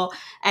available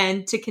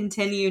and to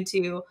continue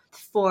to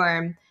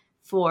form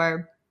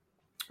for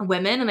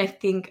women. And I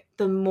think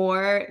the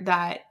more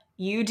that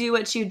you do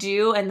what you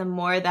do and the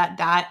more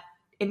that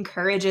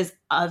encourages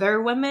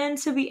other women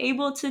to be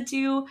able to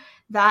do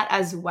that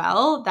as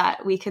well,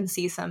 that we can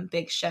see some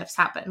big shifts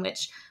happen,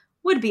 which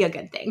would be a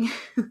good thing.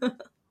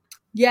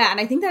 Yeah, and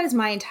I think that is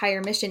my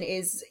entire mission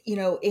is,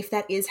 if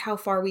that is how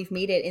far we've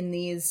made it in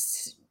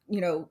these,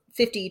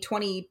 50,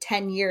 20,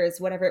 10 years,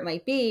 whatever it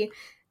might be,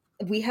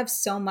 we have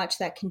so much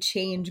that can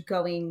change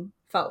going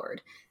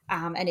forward.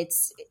 And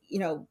it's,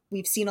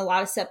 we've seen a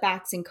lot of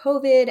setbacks in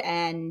COVID,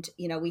 and,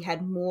 we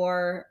had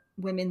more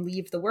women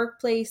leave the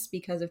workplace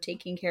because of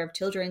taking care of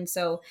children.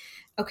 So,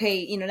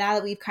 okay, now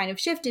that we've kind of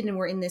shifted and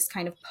we're in this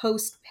kind of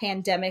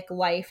post-pandemic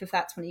life, if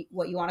that's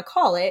what you want to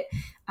call it,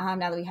 now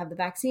that we have the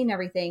vaccine and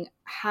everything,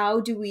 how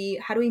do we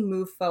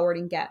move forward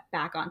and get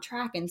back on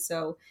track? And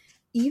so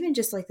even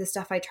just like the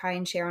stuff I try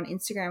and share on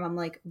Instagram, I'm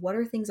like, what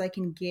are things I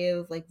can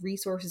give, like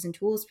resources and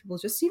tools to people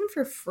just even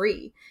for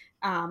free?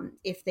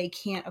 If they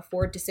can't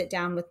afford to sit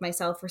down with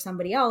myself or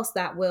somebody else,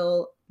 that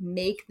will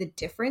make the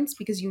difference,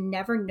 because you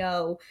never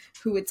know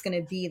who it's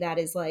going to be that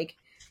is like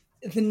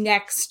the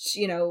next,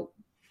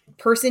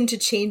 person to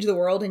change the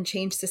world and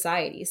change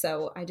society.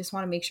 So I just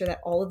want to make sure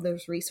that all of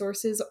those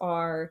resources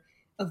are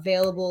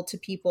available to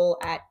people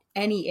at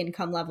any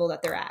income level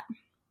that they're at.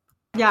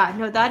 Yeah,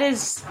 no, that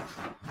is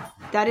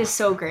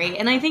so great.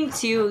 And I think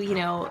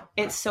too,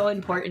 it's so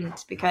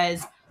important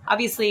because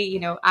obviously,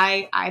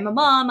 I'm a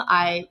mom,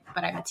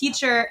 but I'm a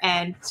teacher,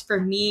 and for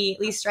me,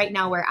 at least right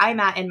now where I'm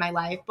at in my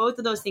life, both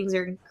of those things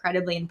are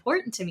incredibly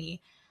important to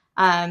me.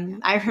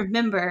 I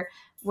remember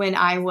when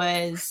I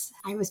was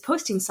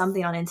posting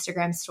something on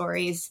Instagram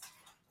stories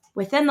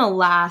within the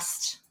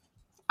last,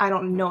 I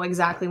don't know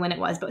exactly when it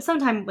was, but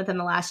sometime within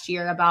the last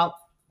year, about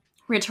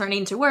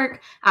returning to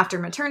work after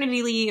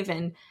maternity leave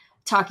and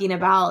talking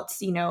about,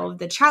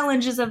 the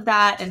challenges of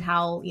that and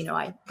how,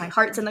 my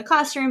heart's in the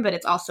classroom, but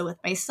it's also with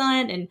my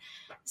son. And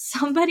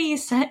somebody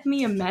sent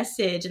me a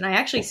message and I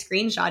actually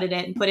screenshotted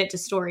it and put it to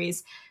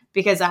stories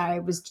because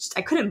I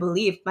couldn't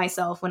believe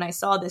myself when I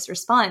saw this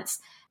response.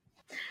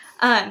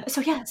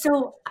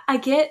 So I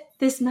get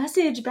this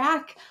message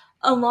back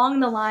along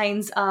the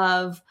lines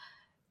of,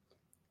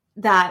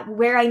 that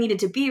where I needed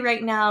to be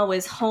right now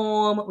was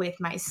home with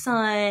my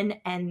son,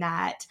 and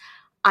that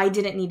I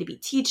didn't need to be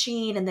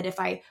teaching, and that if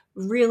I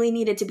really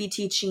needed to be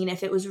teaching,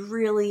 if it was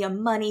really a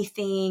money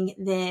thing,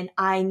 then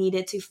I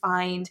needed to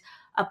find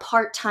a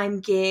part-time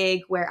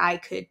gig where I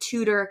could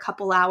tutor a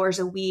couple hours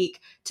a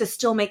week to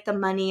still make the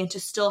money and to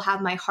still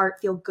have my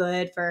heart feel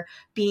good for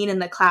being in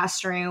the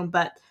classroom.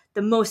 But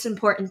the most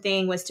important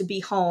thing was to be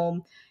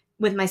home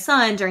with my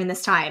son during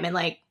this time, and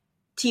like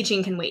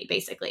teaching can wait,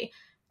 basically.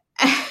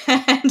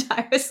 And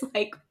I was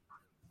like,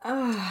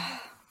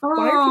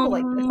 Why are people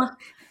like this?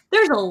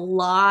 there's a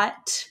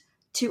lot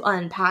to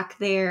unpack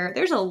there.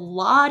 There's a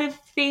lot of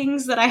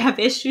things that I have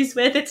issues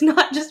with. It's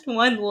not just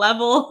one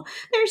level.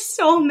 There's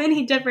so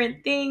many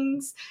different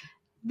things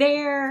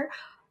there.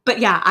 But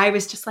yeah, I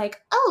was just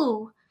like,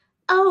 oh.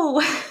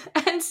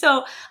 And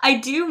so I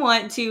do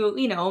want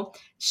to,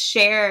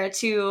 share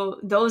to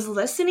those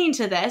listening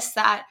to this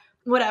that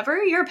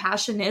whatever your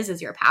passion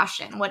is your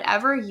passion.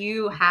 Whatever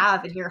you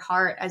have in your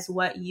heart as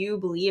what you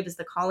believe is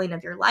the calling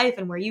of your life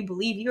and where you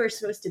believe you are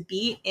supposed to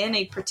be in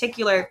a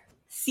particular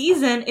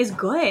season is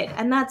good.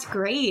 And that's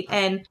great.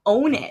 And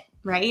own it,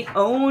 right?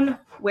 Own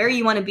where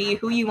you want to be,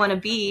 who you want to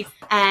be,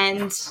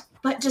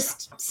 but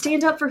just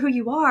stand up for who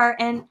you are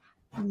and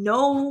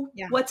know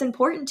what's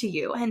important to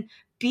you and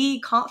be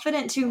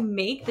confident to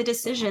make the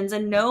decisions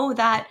and know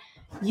that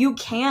you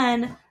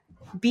can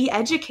be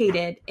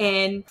educated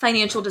in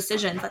financial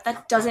decisions, but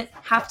that doesn't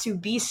have to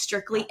be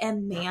strictly a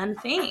man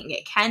thing.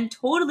 It can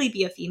totally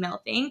be a female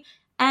thing.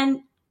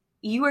 And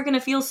you are going to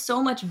feel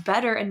so much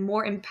better and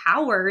more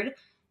empowered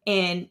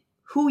in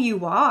who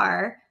you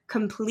are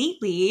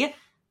completely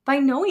by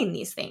knowing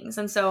these things.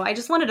 And so I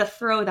just wanted to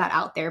throw that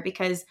out there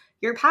because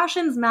your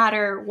passions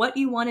matter. What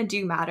you want to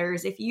do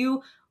matters. If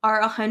you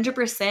are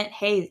 100%,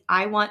 hey,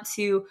 I want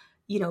to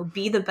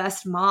be the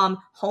best mom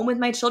home with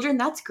my children,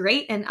 that's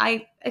great. And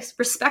I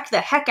respect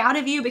the heck out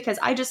of you because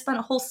I just spent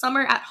a whole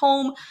summer at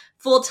home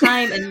full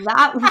time. And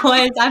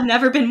I've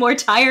never been more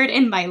tired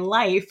in my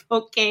life.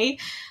 Okay.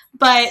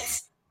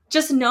 But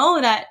just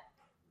know that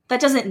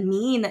doesn't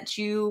mean that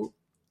you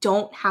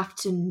don't have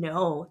to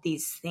know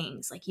these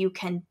things. Like you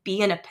can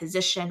be in a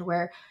position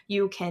where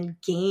you can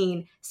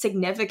gain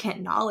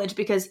significant knowledge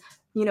because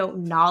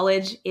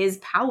knowledge is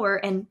power,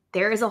 and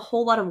there is a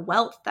whole lot of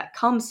wealth that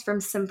comes from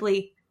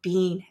simply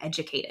being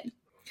educated.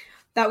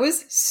 That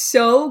was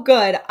so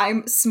good.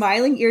 I'm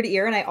smiling ear to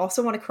ear, and I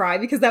also want to cry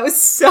because that was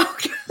so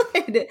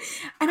good.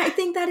 And I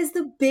think that is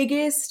the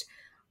biggest,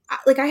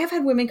 like I have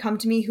had women come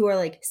to me who are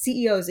like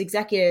CEOs,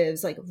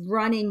 executives, like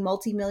running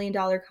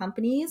multi-million-dollar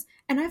companies.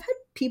 And I've had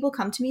people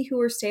come to me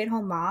who are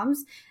stay-at-home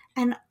moms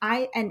and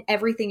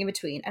everything in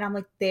between. And I'm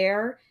like,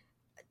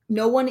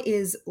 no one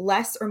is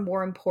less or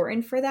more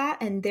important for that.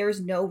 And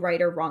there's no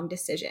right or wrong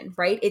decision,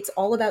 right? It's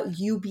all about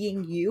you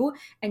being you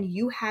and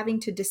you having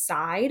to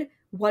decide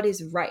what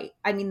is right.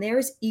 I mean,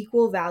 there's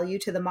equal value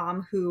to the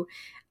mom who,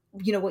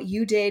 what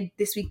you did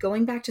this week,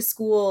 going back to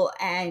school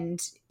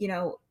and,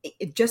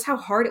 just how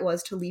hard it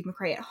was to leave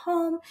McCrae at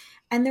home.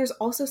 And there's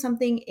also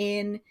something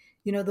in,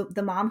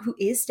 the mom who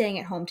is staying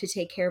at home to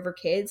take care of her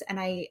kids. And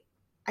I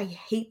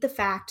hate the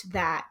fact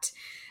that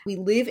we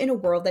live in a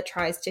world that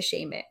tries to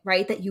shame it,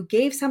 right? That you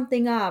gave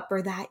something up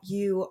or that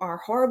you are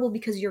horrible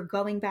because you're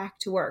going back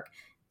to work.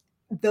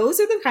 Those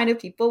are the kind of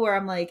people where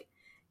I'm like,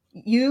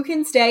 you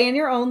can stay in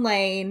your own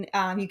lane.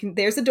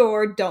 There's a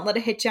door. Don't let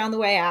it hit you on the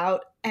way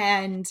out.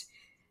 And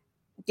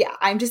yeah,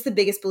 I'm just the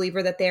biggest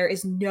believer that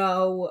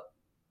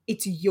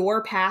it's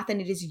your path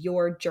and it is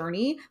your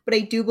journey. But I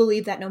do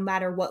believe that no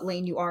matter what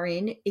lane you are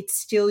in, it's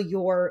still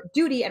your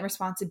duty and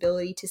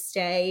responsibility to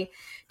stay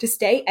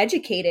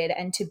educated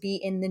and to be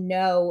in the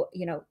know,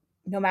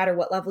 no matter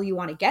what level you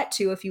want to get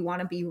to, if you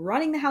want to be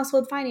running the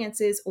household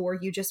finances, or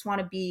you just want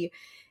to be,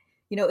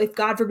 if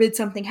God forbid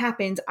something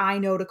happens, I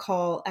know to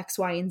call X,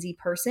 Y, and Z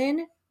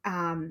person.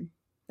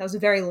 That was a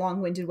very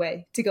long-winded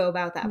way to go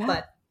about that. Yeah.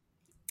 But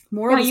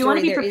moral Yeah, of the you want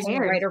to story, be there is no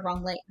prepared. right or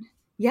wrong lane.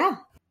 Yeah.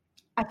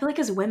 I feel like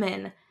as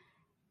women,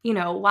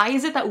 why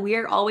is it that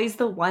we're always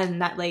the one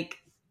that like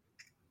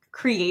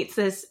creates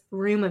this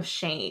room of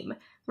shame,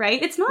 right?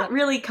 It's not Yep.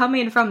 really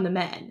coming from the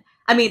men.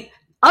 I mean,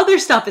 other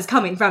stuff is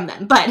coming from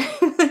them, but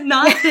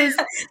not this.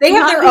 They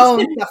have not their this,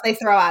 own stuff they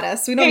throw at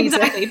us. We don't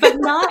exactly, need but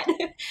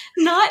to.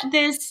 not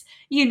this,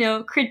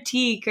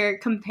 critique or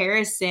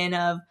comparison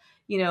of,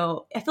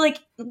 I feel like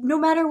no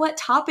matter what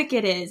topic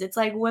it is, it's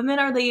like women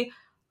are the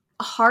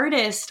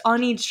hardest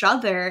on each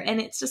other, and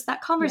it's just that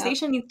Yep.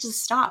 conversation needs to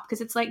stop,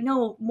 because it's like,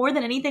 no, more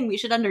than anything, we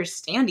should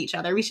understand each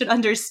other. We should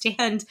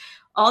understand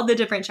all the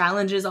different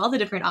challenges, all the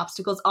different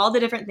obstacles, all the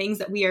different things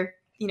that we are,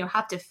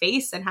 have to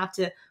face and have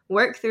to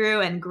work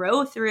through and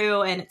grow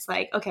through. And it's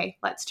like, okay,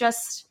 let's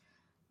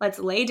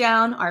lay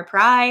down our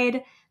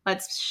pride,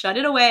 let's shut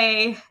it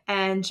away,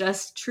 and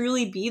just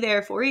truly be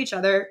there for each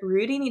other,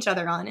 rooting each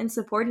other on and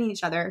supporting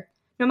each other,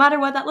 no matter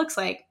what that looks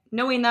like,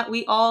 knowing that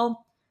we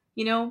all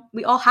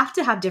have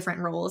to have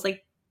different roles.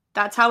 Like,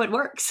 that's how it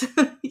works.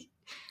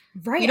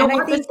 Right. We And don't I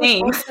want the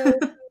think what's same. also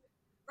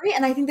right.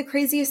 And I think the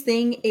craziest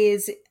thing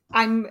is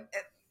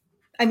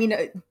I mean,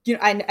 I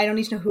don't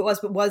need to know who it was,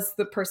 but was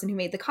the person who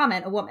made the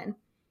comment a woman?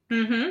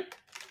 Mm-hmm.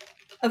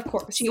 Of She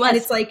course. And was.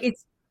 it's like,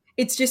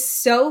 it's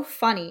just so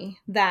funny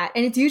that,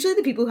 and it's usually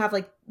the people who have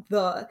like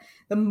the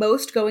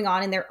most going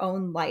on in their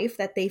own life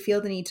that they feel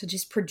the need to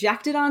just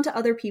project it onto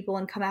other people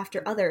and come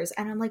after others.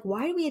 And I'm like,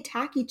 why do we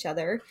attack each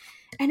other?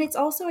 And it's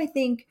also, I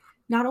think,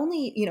 not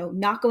only,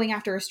 not going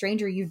after a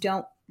stranger you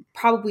don't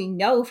probably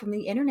know from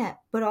the internet,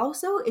 but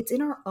also it's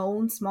in our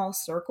own small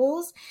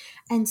circles.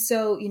 And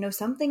so,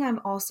 something I'm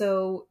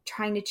also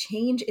trying to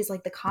change is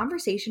like the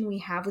conversation we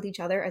have with each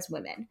other as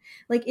women.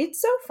 Like,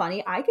 it's so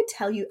funny. I could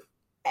tell you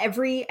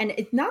and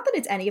it's not that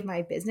it's any of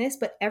my business,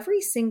 but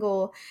every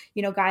single,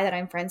 guy that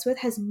I'm friends with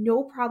has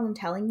no problem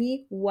telling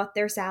me what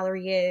their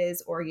salary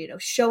is, or,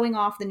 showing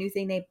off the new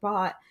thing they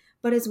bought.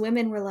 But as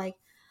women, we're like,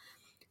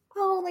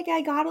 oh, like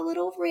I got a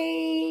little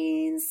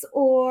raise,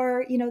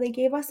 or, they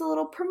gave us a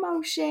little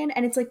promotion.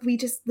 And it's like,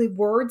 the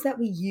words that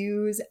we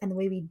use and the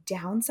way we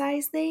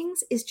downsize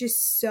things is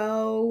just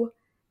so,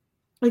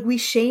 like, we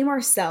shame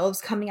ourselves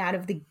coming out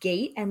of the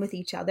gate and with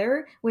each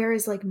other.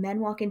 Whereas like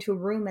men walk into a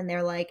room and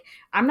they're like,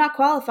 I'm not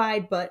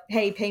qualified, but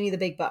hey, pay me the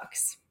big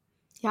bucks.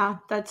 Yeah,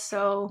 that's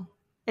so,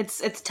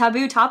 it's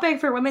taboo topic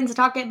for women to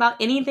talk about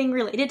anything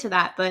related to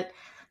that. But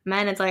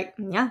men, it's like,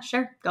 yeah,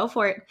 sure, go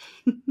for it.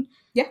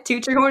 Yeah.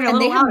 Toot your horn a And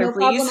they little have louder, no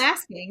problem please.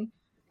 asking.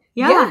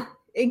 Yeah. Yeah,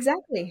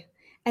 exactly.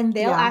 And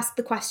they'll Yeah. ask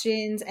the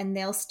questions and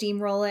they'll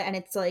steamroll it. And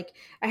it's like,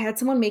 I had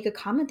someone make a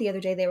comment the other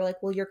day. They were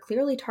like, well, you're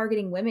clearly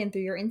targeting women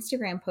through your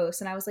Instagram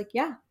posts. And I was like,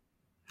 yeah,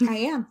 I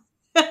am.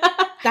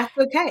 That's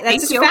okay. That's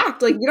Thank just you.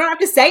 fact. Like, you don't have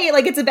to say it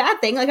like it's a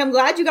bad thing. Like, I'm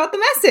glad you got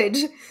the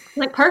message.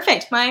 Like,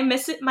 perfect.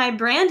 My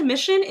brand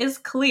mission is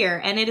clear,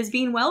 and it is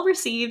being well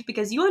received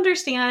because you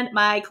understand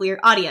my clear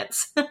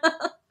audience.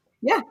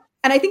 Yeah.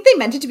 And I think they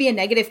meant it to be a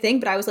negative thing,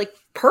 but I was like,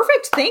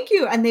 perfect. Thank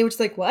you. And they were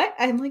just like, what?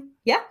 I'm like,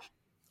 yeah,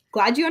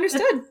 glad you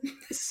understood.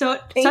 So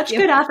Thank such you.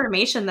 good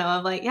affirmation though,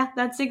 of like, yeah,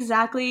 that's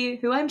exactly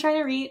who I'm trying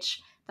to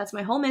reach. That's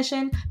my whole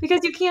mission, because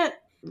you can't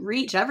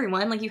reach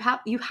everyone. Like, you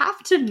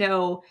have to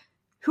know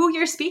who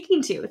you're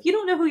speaking to. If you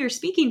don't know who you're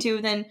speaking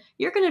to, then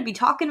you're going to be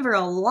talking for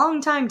a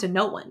long time to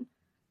no one.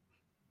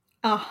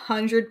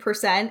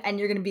 100%. And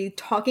you're going to be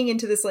talking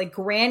into this like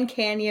Grand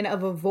Canyon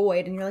of a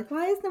void. And you're like,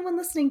 why is no one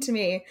listening to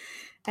me?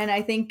 And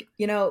I think,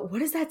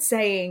 what is that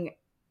saying?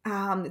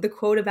 The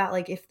quote about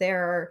like, if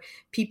there are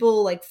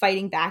people like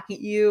fighting back at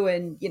you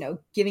and,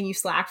 giving you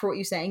slack for what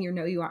you're saying,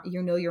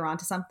 you're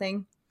onto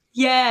something.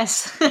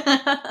 Yes.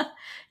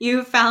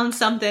 You found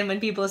something when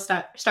people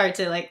start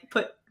to like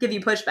give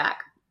you pushback.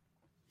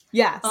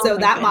 Yeah. Oh So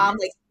my that mom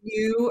goodness. like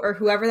knew, or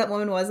whoever that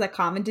woman was that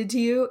commented to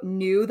you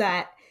knew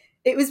that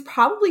it was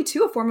probably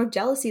too a form of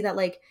jealousy that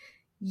like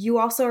you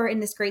also are in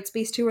this great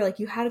space too, where like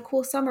you had a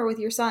cool summer with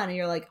your son and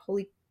you're like,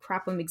 holy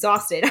crap, I'm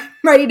exhausted. I'm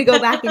ready to go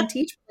back and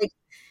teach. Like,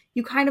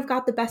 you kind of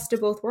got the best of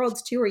both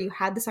worlds too, where you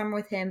had the summer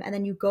with him and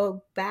then you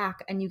go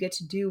back and you get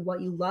to do what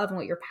you love and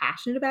what you're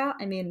passionate about.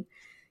 I mean,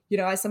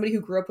 as somebody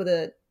who grew up with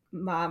a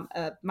mom,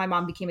 my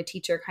mom became a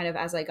teacher kind of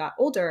as I got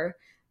older.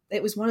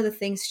 It was one of the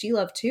things she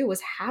loved too,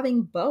 was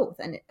having both.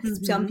 And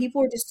some Mm-hmm.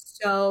 people were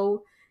just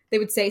they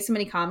would say so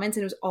many comments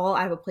and it was all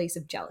out of a place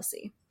of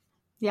jealousy.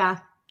 Yeah.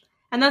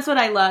 And that's what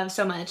I love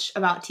so much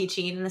about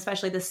teaching, and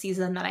especially the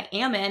season that I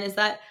am in, is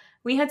that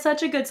we had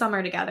such a good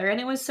summer together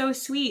and it was so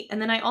sweet.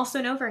 And then I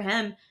also know for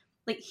him,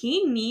 like,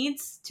 he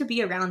needs to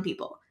be around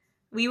people.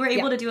 We were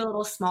able Yeah. to do a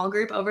little small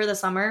group over the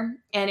summer,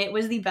 and it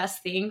was the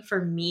best thing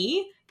for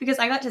me because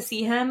I got to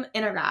see him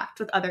interact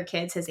with other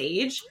kids his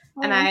age.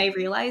 And Oh, I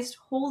realized,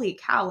 holy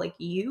cow, like,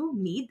 you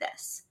need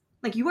this.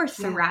 Like, you are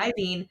yeah.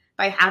 thriving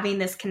by having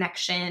this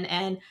connection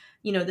and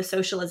the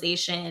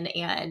socialization.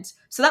 And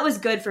so that was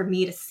good for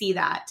me to see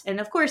that. And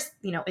of course,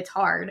 it's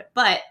hard,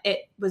 but it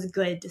was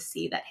good to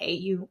see that, hey,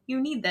 you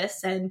need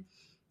this. And,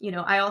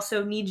 I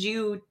also need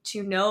you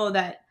to know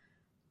that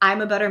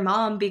I'm a better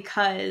mom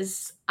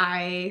because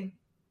I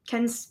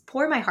can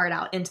pour my heart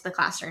out into the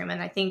classroom.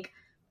 And I think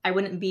I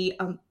wouldn't be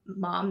a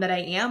mom that I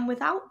am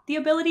without the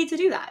ability to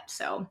do that.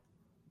 So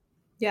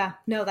yeah,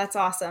 no, that's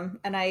awesome.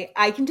 And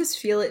I can just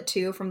feel it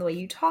too from the way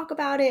you talk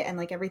about it and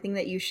like everything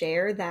that you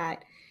share,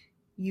 that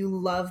you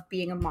love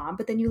being a mom,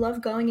 but then you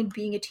love going and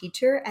being a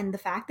teacher. And the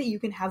fact that you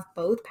can have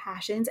both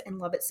passions and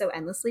love it so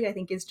endlessly, I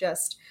think is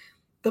just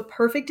the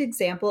perfect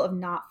example of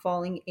not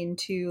falling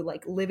into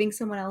like living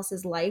someone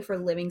else's life or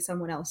living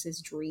someone else's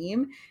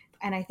dream.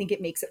 And I think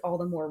it makes it all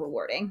the more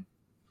rewarding.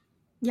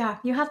 yeah,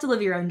 you have to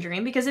live your own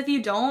dream, because if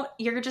you don't,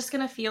 you're just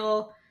going to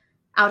feel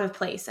out of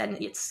place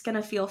and it's going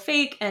to feel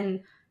fake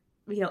and,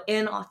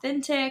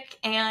 inauthentic,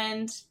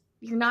 and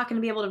you're not going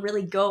to be able to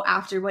really go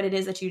after what it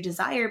is that you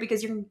desire,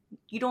 because you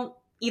don't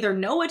either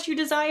know what you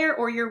desire,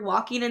 or you're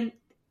walking in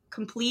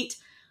complete,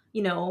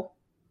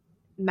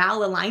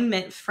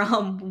 malalignment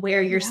from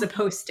where you're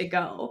supposed to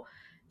go.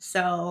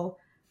 So,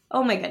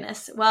 oh my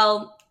goodness.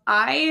 Well,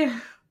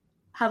 I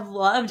have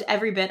loved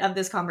every bit of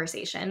this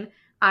conversation.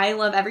 I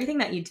love everything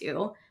that you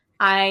do.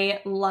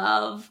 I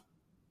love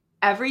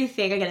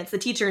everything. Again, it's the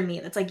teacher in me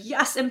that's like,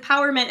 yes,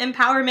 empowerment,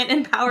 empowerment,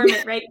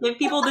 empowerment, right? Give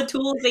people the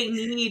tools they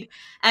need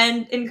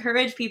and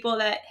encourage people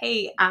that,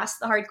 hey, ask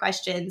the hard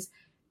questions,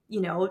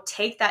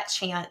 take that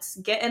chance,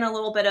 get in a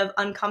little bit of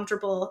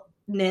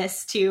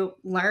uncomfortableness to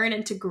learn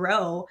and to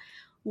grow.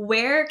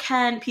 Where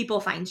can people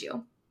find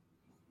you?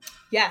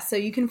 Yeah, so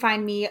you can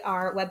find me.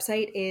 Our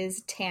website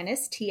is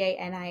Tanis,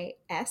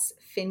 Tanis,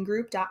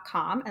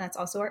 fingroup.com. And that's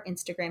also our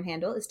Instagram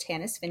handle is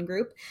Tanis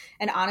Fingroup.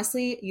 And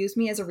honestly, use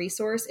me as a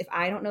resource if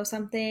I don't know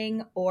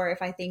something, or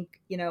if I think,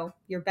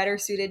 you're better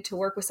suited to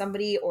work with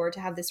somebody or to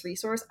have this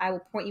resource, I will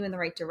point you in the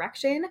right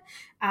direction.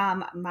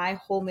 My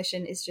whole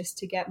mission is just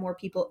to get more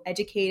people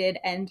educated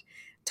and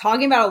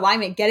talking about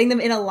alignment, getting them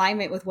in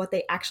alignment with what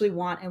they actually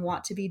want and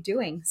want to be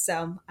doing.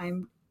 So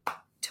I'm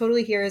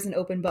totally here as an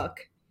open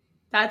book.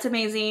 That's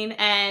amazing.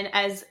 And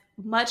as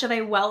much of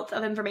a wealth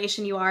of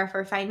information you are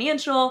for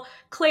financial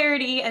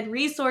clarity and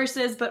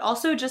resources, but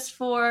also just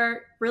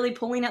for really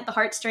pulling at the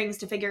heartstrings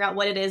to figure out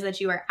what it is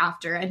that you are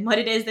after and what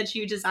it is that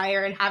you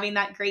desire, and having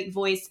that great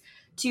voice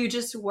to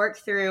just work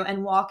through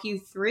and walk you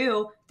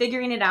through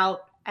figuring it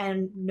out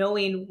and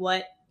knowing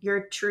what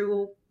your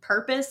true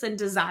purpose and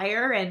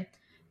desire and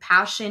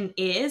passion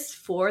is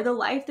for the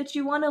life that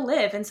you want to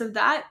live. And so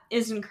that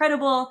is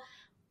incredible.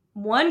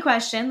 One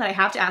question that I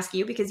have to ask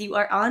you, because you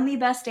are on the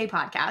Best Day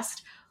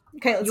podcast.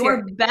 Okay, let's your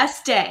hear it.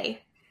 best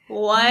day.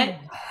 What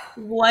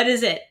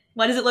is it?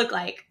 What does it look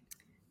like?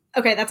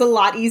 Okay, that's a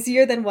lot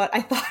easier than what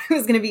I thought it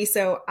was going to be.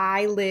 So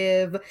I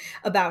live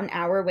about an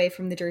hour away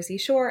from the Jersey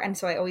Shore, and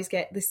so I always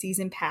get the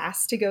season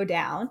pass to go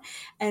down.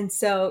 And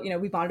so,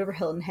 we bonded over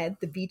Hilton Head,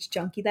 the beach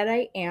junkie that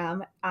I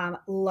am.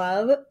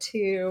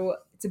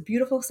 It's a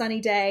beautiful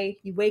sunny day.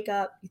 You wake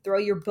up, you throw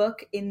your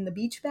book in the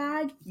beach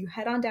bag, you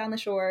head on down the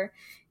shore,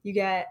 you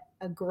get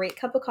a great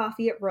cup of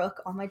coffee at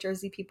Rook. All my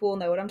Jersey people will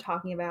know what I'm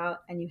talking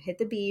about. And you hit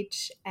the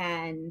beach,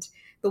 and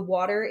the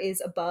water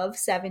is above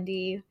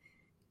 70,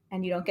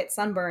 and you don't get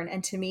sunburn.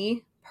 And to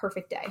me,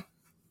 perfect day.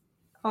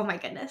 Oh my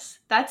goodness.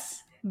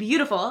 That's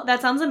beautiful.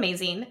 That sounds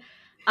amazing.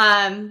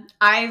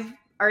 I've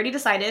already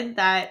decided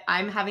that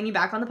I'm having you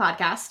back on the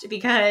podcast,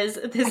 because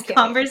this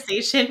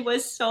conversation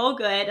was so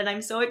good. And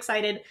I'm so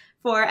excited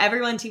for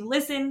everyone to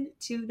listen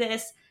to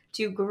this,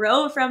 to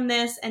grow from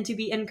this, and to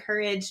be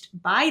encouraged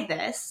by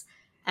this.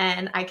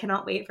 And I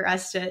cannot wait for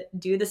us to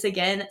do this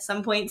again at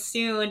some point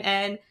soon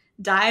and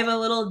dive a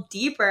little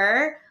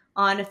deeper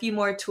on a few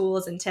more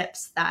tools and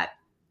tips that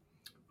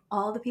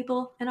all the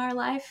people in our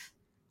life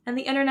and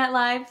the internet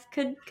live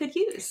could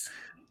use.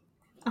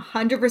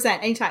 100%.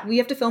 Anytime. We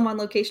have to film on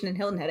location in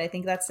Hilton Head. I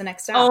think that's the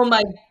next step. Oh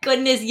my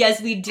goodness.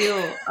 Yes, we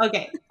do.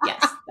 Okay.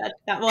 Yes,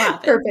 that will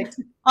happen. Perfect.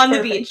 On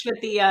the beach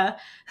with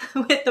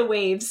the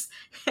waves.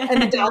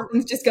 And the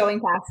dolphins just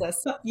going past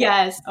us.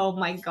 Yes. Oh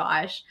my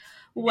gosh.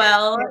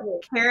 Well,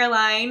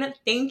 Caroline,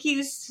 thank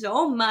you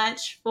so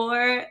much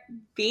for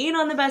being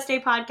on the Best Day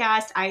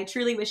podcast. I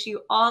truly wish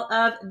you all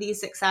of the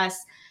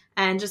success,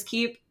 and just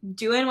keep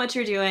doing what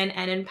you're doing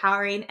and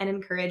empowering and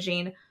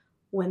encouraging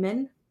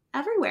women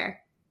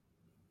everywhere.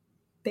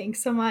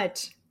 Thanks so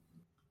much.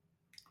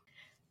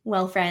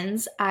 Well,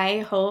 friends,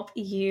 I hope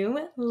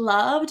you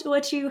loved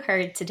what you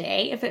heard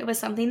today. If it was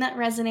something that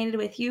resonated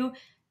with you,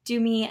 do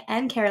me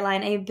and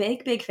Caroline a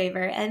big, big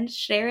favor and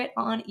share it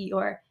on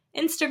your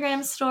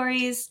Instagram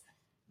stories.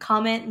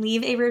 Comment,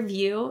 leave a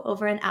review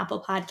over an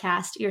Apple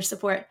podcast. Your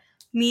support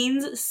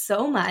means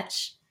so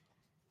much.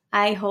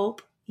 I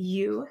hope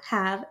you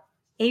have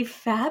a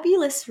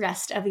fabulous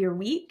rest of your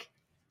week,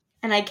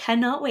 and I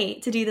cannot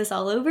wait to do this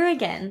all over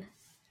again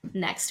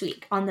next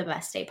week on the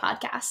Best Day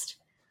podcast.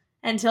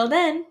 Until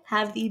then,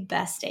 have the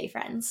best day,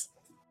 friends.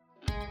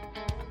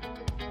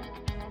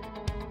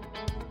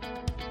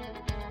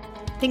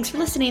 Thanks for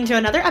listening to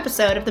another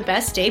episode of the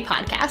Best Day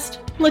Podcast.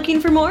 Looking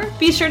for more?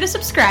 Be sure to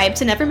subscribe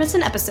to never miss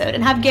an episode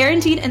and have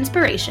guaranteed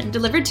inspiration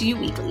delivered to you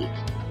weekly.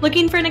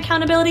 Looking for an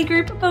accountability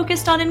group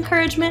focused on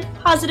encouragement,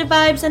 positive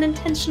vibes, and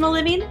intentional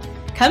living?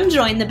 Come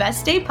join the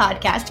Best Day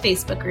Podcast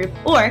Facebook group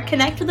or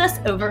connect with us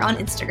over on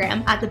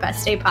Instagram at the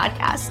Best Day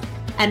Podcast.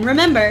 And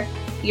remember,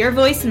 your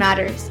voice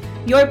matters.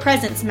 Your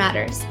presence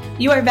matters.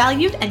 You are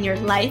valued and your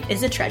life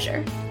is a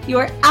treasure. You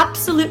are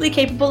absolutely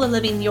capable of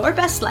living your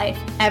best life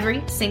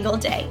every single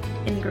day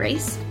in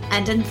grace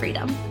and in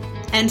freedom.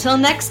 Until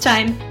next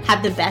time,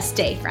 have the best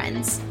day,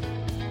 friends.